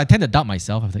sometimes I tend to doubt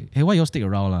myself. I'm like, hey, why you all stick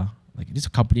around, lah? Like this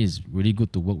company is really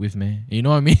good to work with, man. You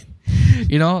know what I mean?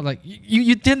 Like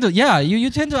you tend to you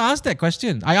tend to ask that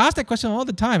question. I ask that question all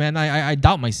the time, and I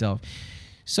doubt myself.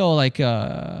 So like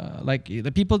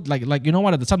the people like what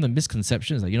are some of the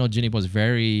misconceptions? Like Jinnyboy was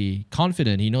very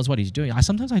confident. He knows what he's doing.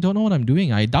 Sometimes I don't know what I'm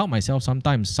doing. I doubt myself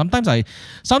sometimes. Sometimes I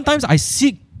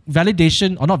seek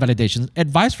validation or not validation,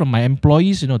 advice from my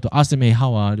employees. To ask them, hey,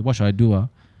 what should I do?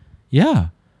 Yeah.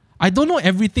 I don't know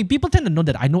everything. People tend to know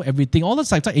that I know everything. All the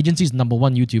site agencies, number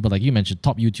one YouTuber, like you mentioned,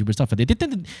 top YouTuber stuff. They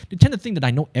tend to think that I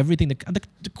know everything.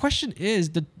 The question is,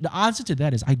 the answer to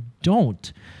that is I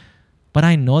don't. But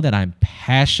I know that I'm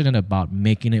passionate about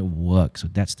making it work. So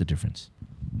that's the difference.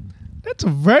 That's a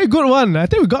very good one. I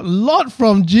think we got a lot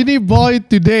from Jinnyboy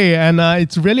today, and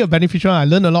it's really beneficial. I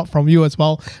learned a lot from you as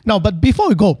well. Now, but before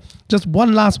we go, just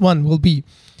one last one will be,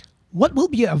 what will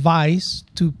be your advice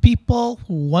to people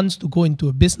who wants to go into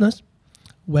a business,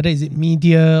 whether is it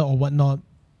media or whatnot,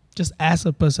 just as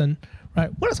a person, right?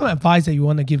 What are some advice that you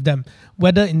want to give them,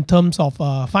 whether in terms of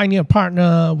finding a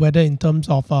partner, whether in terms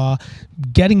of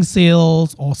getting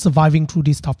sales or surviving through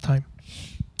this tough time?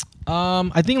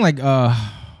 I think like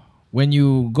when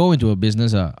you go into a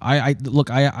business,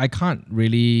 I can't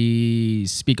really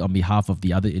speak on behalf of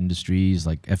the other industries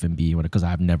like F&B because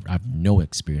I have no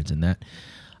experience in that.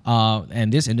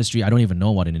 And this industry, I don't even know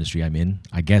what industry I'm in.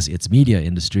 I guess it's media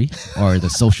industry or the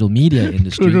social media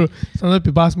industry. True. Sometimes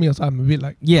people ask me, also I'm a bit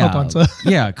like, how to answer?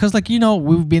 Yeah, because like we've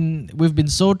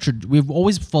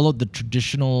always followed the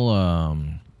traditional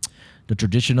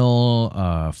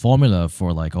formula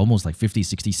for like almost like 50,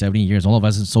 60, 70 years. All of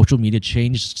us in social media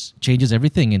changes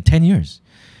everything in 10 years.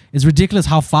 It's ridiculous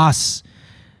how fast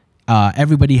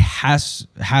everybody has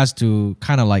to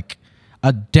kind of like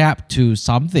adapt to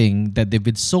something that they've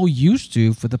been so used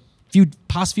to for the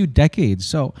past few decades.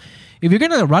 So if you're going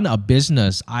to run a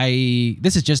business,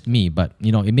 this is just me, but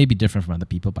it may be different from other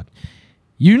people, but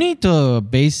you need to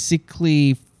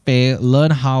basically learn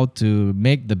how to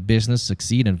make the business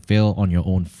succeed and fail on your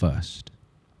own first,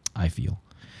 I feel.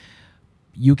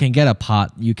 You can get a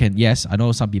part. Yes, I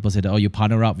know some people say that, you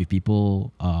partner up with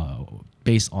people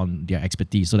based on their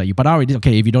expertise. So that you partner with,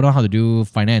 if you don't know how to do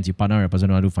finance, you partner with a person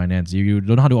who knows how to do finance. You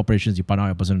don't know how to do operations, you partner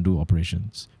with a person who do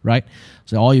operations, right?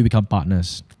 So all you become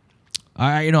partners.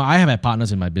 I have had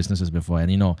partners in my businesses before, and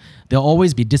there'll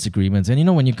always be disagreements.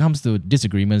 And when it comes to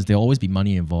disagreements, there'll always be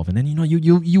money involved. And then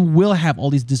you will have all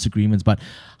these disagreements, but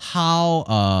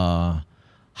how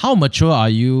mature are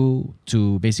you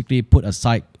to basically put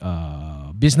aside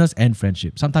business and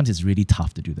friendship? Sometimes it's really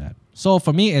tough to do that. So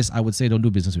for me, I would say don't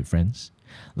do business with friends,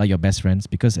 like your best friends,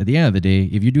 because at the end of the day,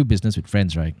 if you do business with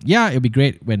friends, right? Yeah, it'll be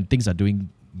great when things are doing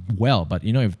well, but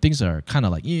if things are kind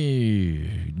of like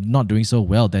not doing so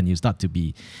well, then you start to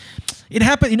be. It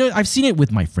happened. I've seen it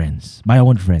with my friends, my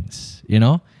own friends.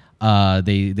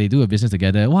 They do a business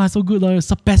together. Wow, so good,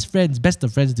 best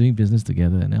of friends doing business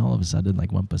together, and then all of a sudden,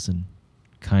 like one person.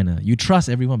 You trust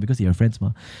everyone because you're friends,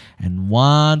 and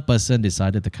one person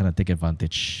decided to kind of take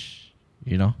advantage,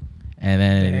 and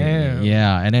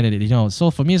then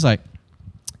so for me it's like,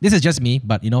 this is just me,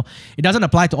 but it doesn't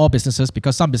apply to all businesses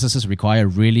because some businesses require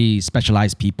really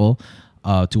specialized people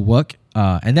to work,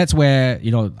 and that's where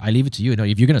I leave it to you.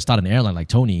 If you're gonna start an airline like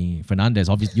Tony Fernandez,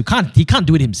 obviously he can't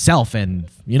do it himself, and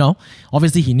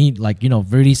obviously he need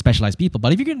very specialized people.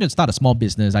 But if you're gonna start a small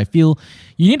business, I feel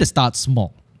you need to start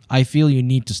small.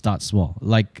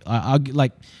 Like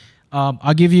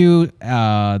I'll give you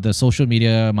the social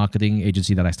media marketing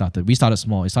agency that I started. We started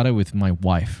small. It started with my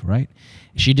wife, right?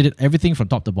 She did everything from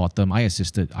top to bottom. I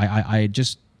assisted. I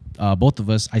just both of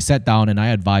us, I sat down and I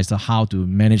advised her how to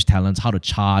manage talents, how to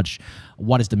charge,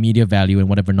 what is the media value and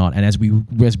whatever not. And as we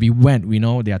went, we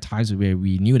know there are times where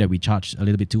we knew that we charged a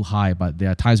little bit too high, but there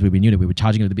are times where we knew that we were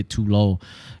charging a little bit too low.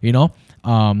 You know,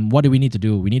 what do we need to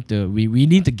do? We need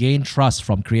to gain trust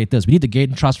from creators. We need to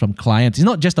gain trust from clients. It's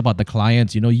not just about the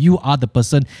clients. You know, you are the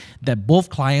person that both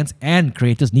clients and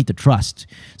creators need to trust.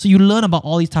 So you learn about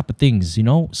all these type of things. You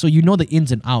know, so you know the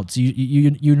ins and outs.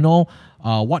 You know.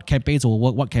 What campaigns will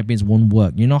work, what campaigns won't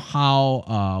work. You know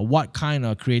how, what kind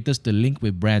of creators to link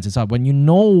with brands and stuff. When you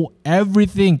know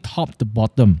everything top to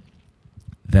bottom,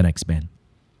 then expand.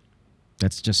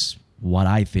 That's just what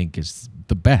I think is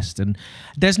the best. And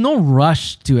there's no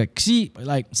rush to exceed.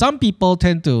 Like some people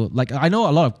tend to, like I know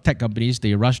a lot of tech companies,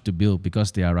 they rush to build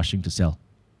because they are rushing to sell.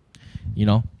 You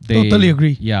know, they Totally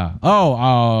agree. Yeah.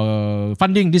 Oh,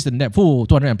 funding this and that. Full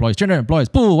 200 employees, 300 employees.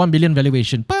 Full 1 billion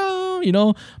valuation. You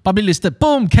know, public listed,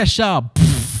 boom, cash out,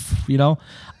 poof, you know,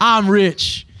 I'm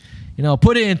rich, you know,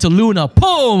 put it into Luna,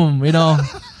 boom, you know,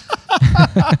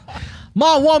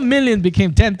 more 1 million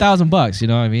became $10,000, you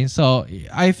know what I mean? So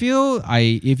I feel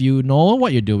if you know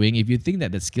what you're doing, if you think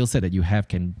that the skill set that you have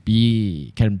can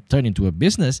turn into a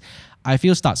business, I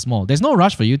feel start small. There's no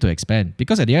rush for you to expand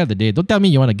because at the end of the day, don't tell me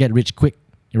you want to get rich quick,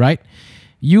 right?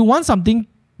 You want something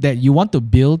that you want to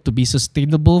build to be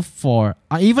sustainable for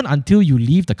even until you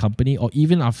leave the company or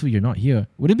even after you're not here.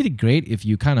 Would it be great if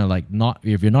you kind of like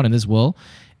if you're not in this world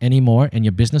anymore and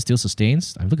your business still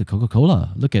sustains? I mean, look at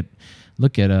Coca-Cola, look at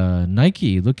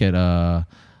Nike, look at Audemars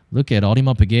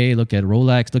Piguet, look at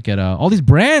Rolex, look at all these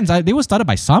brands. They were started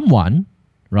by someone,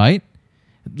 right?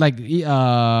 Like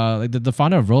the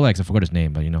founder of Rolex, I forgot his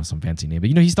name, but you know, some fancy name. But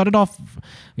you know, he started off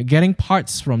getting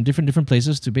parts from different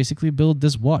places to basically build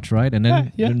this watch, right? And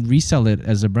then, then resell it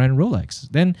as a brand Rolex.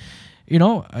 Then, you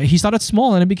know, he started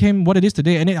small and it became what it is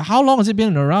today. And how long has it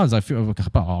been around? I feel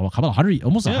about 100,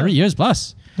 almost 100 years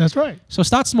plus. That's right. So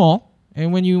start small.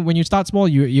 And when you start small,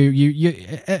 you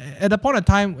at a point of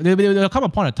time, there'll come a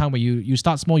point of time where you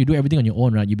start small, you do everything on your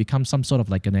own, right? You become some sort of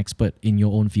like an expert in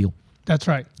your own field. That's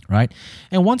right. Right?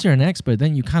 And once you're an expert,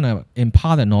 then you kind of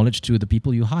impart that knowledge to the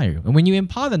people you hire. And when you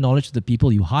impart the knowledge to the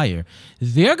people you hire,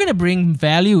 they're going to bring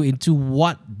value into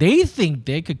what they think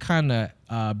they could kind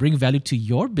of bring value to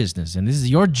your business. And this is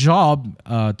your job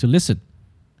to listen.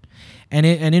 And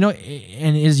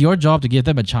it's your job to give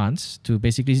them a chance to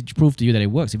basically prove to you that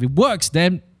it works. If it works,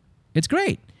 then it's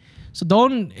great. So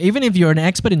even if you're an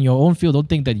expert in your own field, don't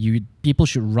think that people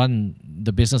should run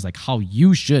the business like how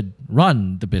you should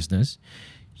run the business.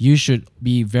 You should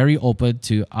be very open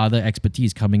to other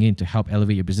expertise coming in to help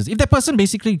elevate your business. If that person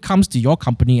basically comes to your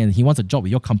company and he wants a job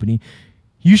with your company,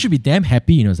 you should be damn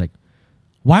happy. You know, it's like,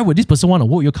 why would this person want to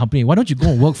work with your company? Why don't you go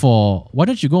and work for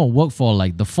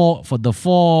like the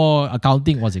four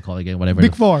accounting, what's it called again? Whatever.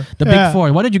 Big Four. The Big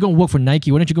Four. Why don't you go and work for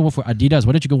Nike? Why don't you go work for Adidas?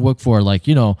 Why don't you go work for like,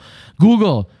 you know,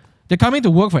 Google? They're coming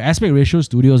to work for Aspect Ratio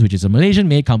Studios, which is a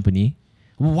Malaysian-made company.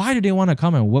 Why do they want to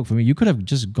come and work for me? You could have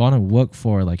just gone and worked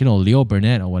for like, you know, Leo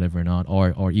Burnett or whatever not,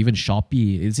 or even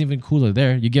Shopee. It's even cooler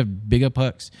there. You get bigger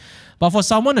perks. But for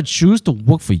someone to choose to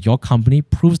work for your company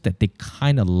proves that they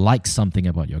kind of like something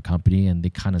about your company and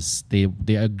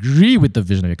they agree with the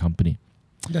vision of your company.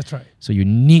 That's right. So you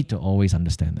need to always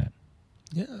understand that.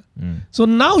 Yeah. So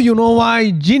now you know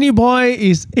why Jinnyboy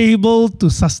is able to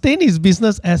sustain his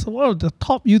business as one of the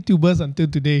top YouTubers until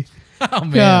today. Oh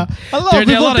man, yeah. There are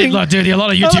a lot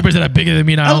of YouTubers that are bigger than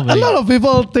me now. A lot of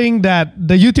people think that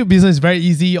the YouTube business is very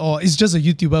easy or it's just a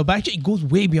YouTuber, but actually it goes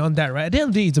way beyond that, right? At the end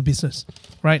of the day, it's a business,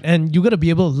 right? And you got to be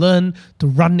able to learn to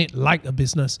run it like a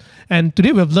business. And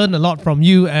today we've learned a lot from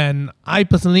you, and I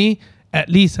personally, at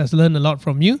least, has learned a lot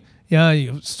from you. Yeah,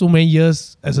 you have so many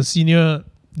years as a senior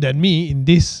than me in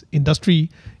this industry.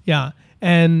 Yeah,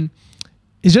 and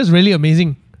it's just really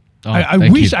amazing. I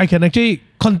wish I can actually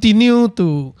continue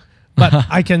to. But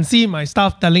I can see my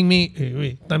staff telling me, hey,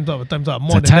 wait, time's up,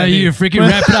 more than that. You freaking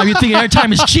wrap it up. You think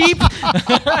airtime is cheap?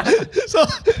 So,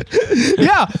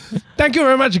 yeah. Thank you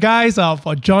very much, guys,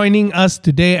 for joining us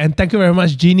today. And thank you very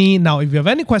much, Jinny. Now, if you have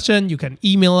any question, you can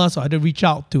email us or either reach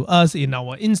out to us in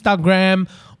our Instagram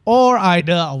or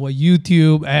either our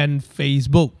YouTube and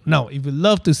Facebook. Now, if you'd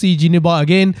love to see Jinnyboy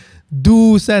again,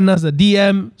 do send us a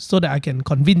DM so that I can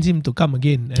convince him to come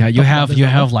again. Yeah, you have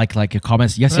like your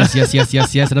comments. Yes.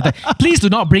 Please do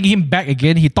not bring him back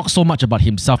again. He talks so much about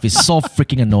himself. It's so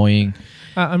freaking annoying.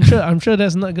 I'm sure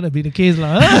that's not gonna be the case,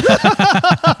 lah.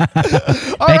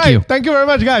 All Thank you. Thank you very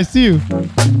much, guys. See you.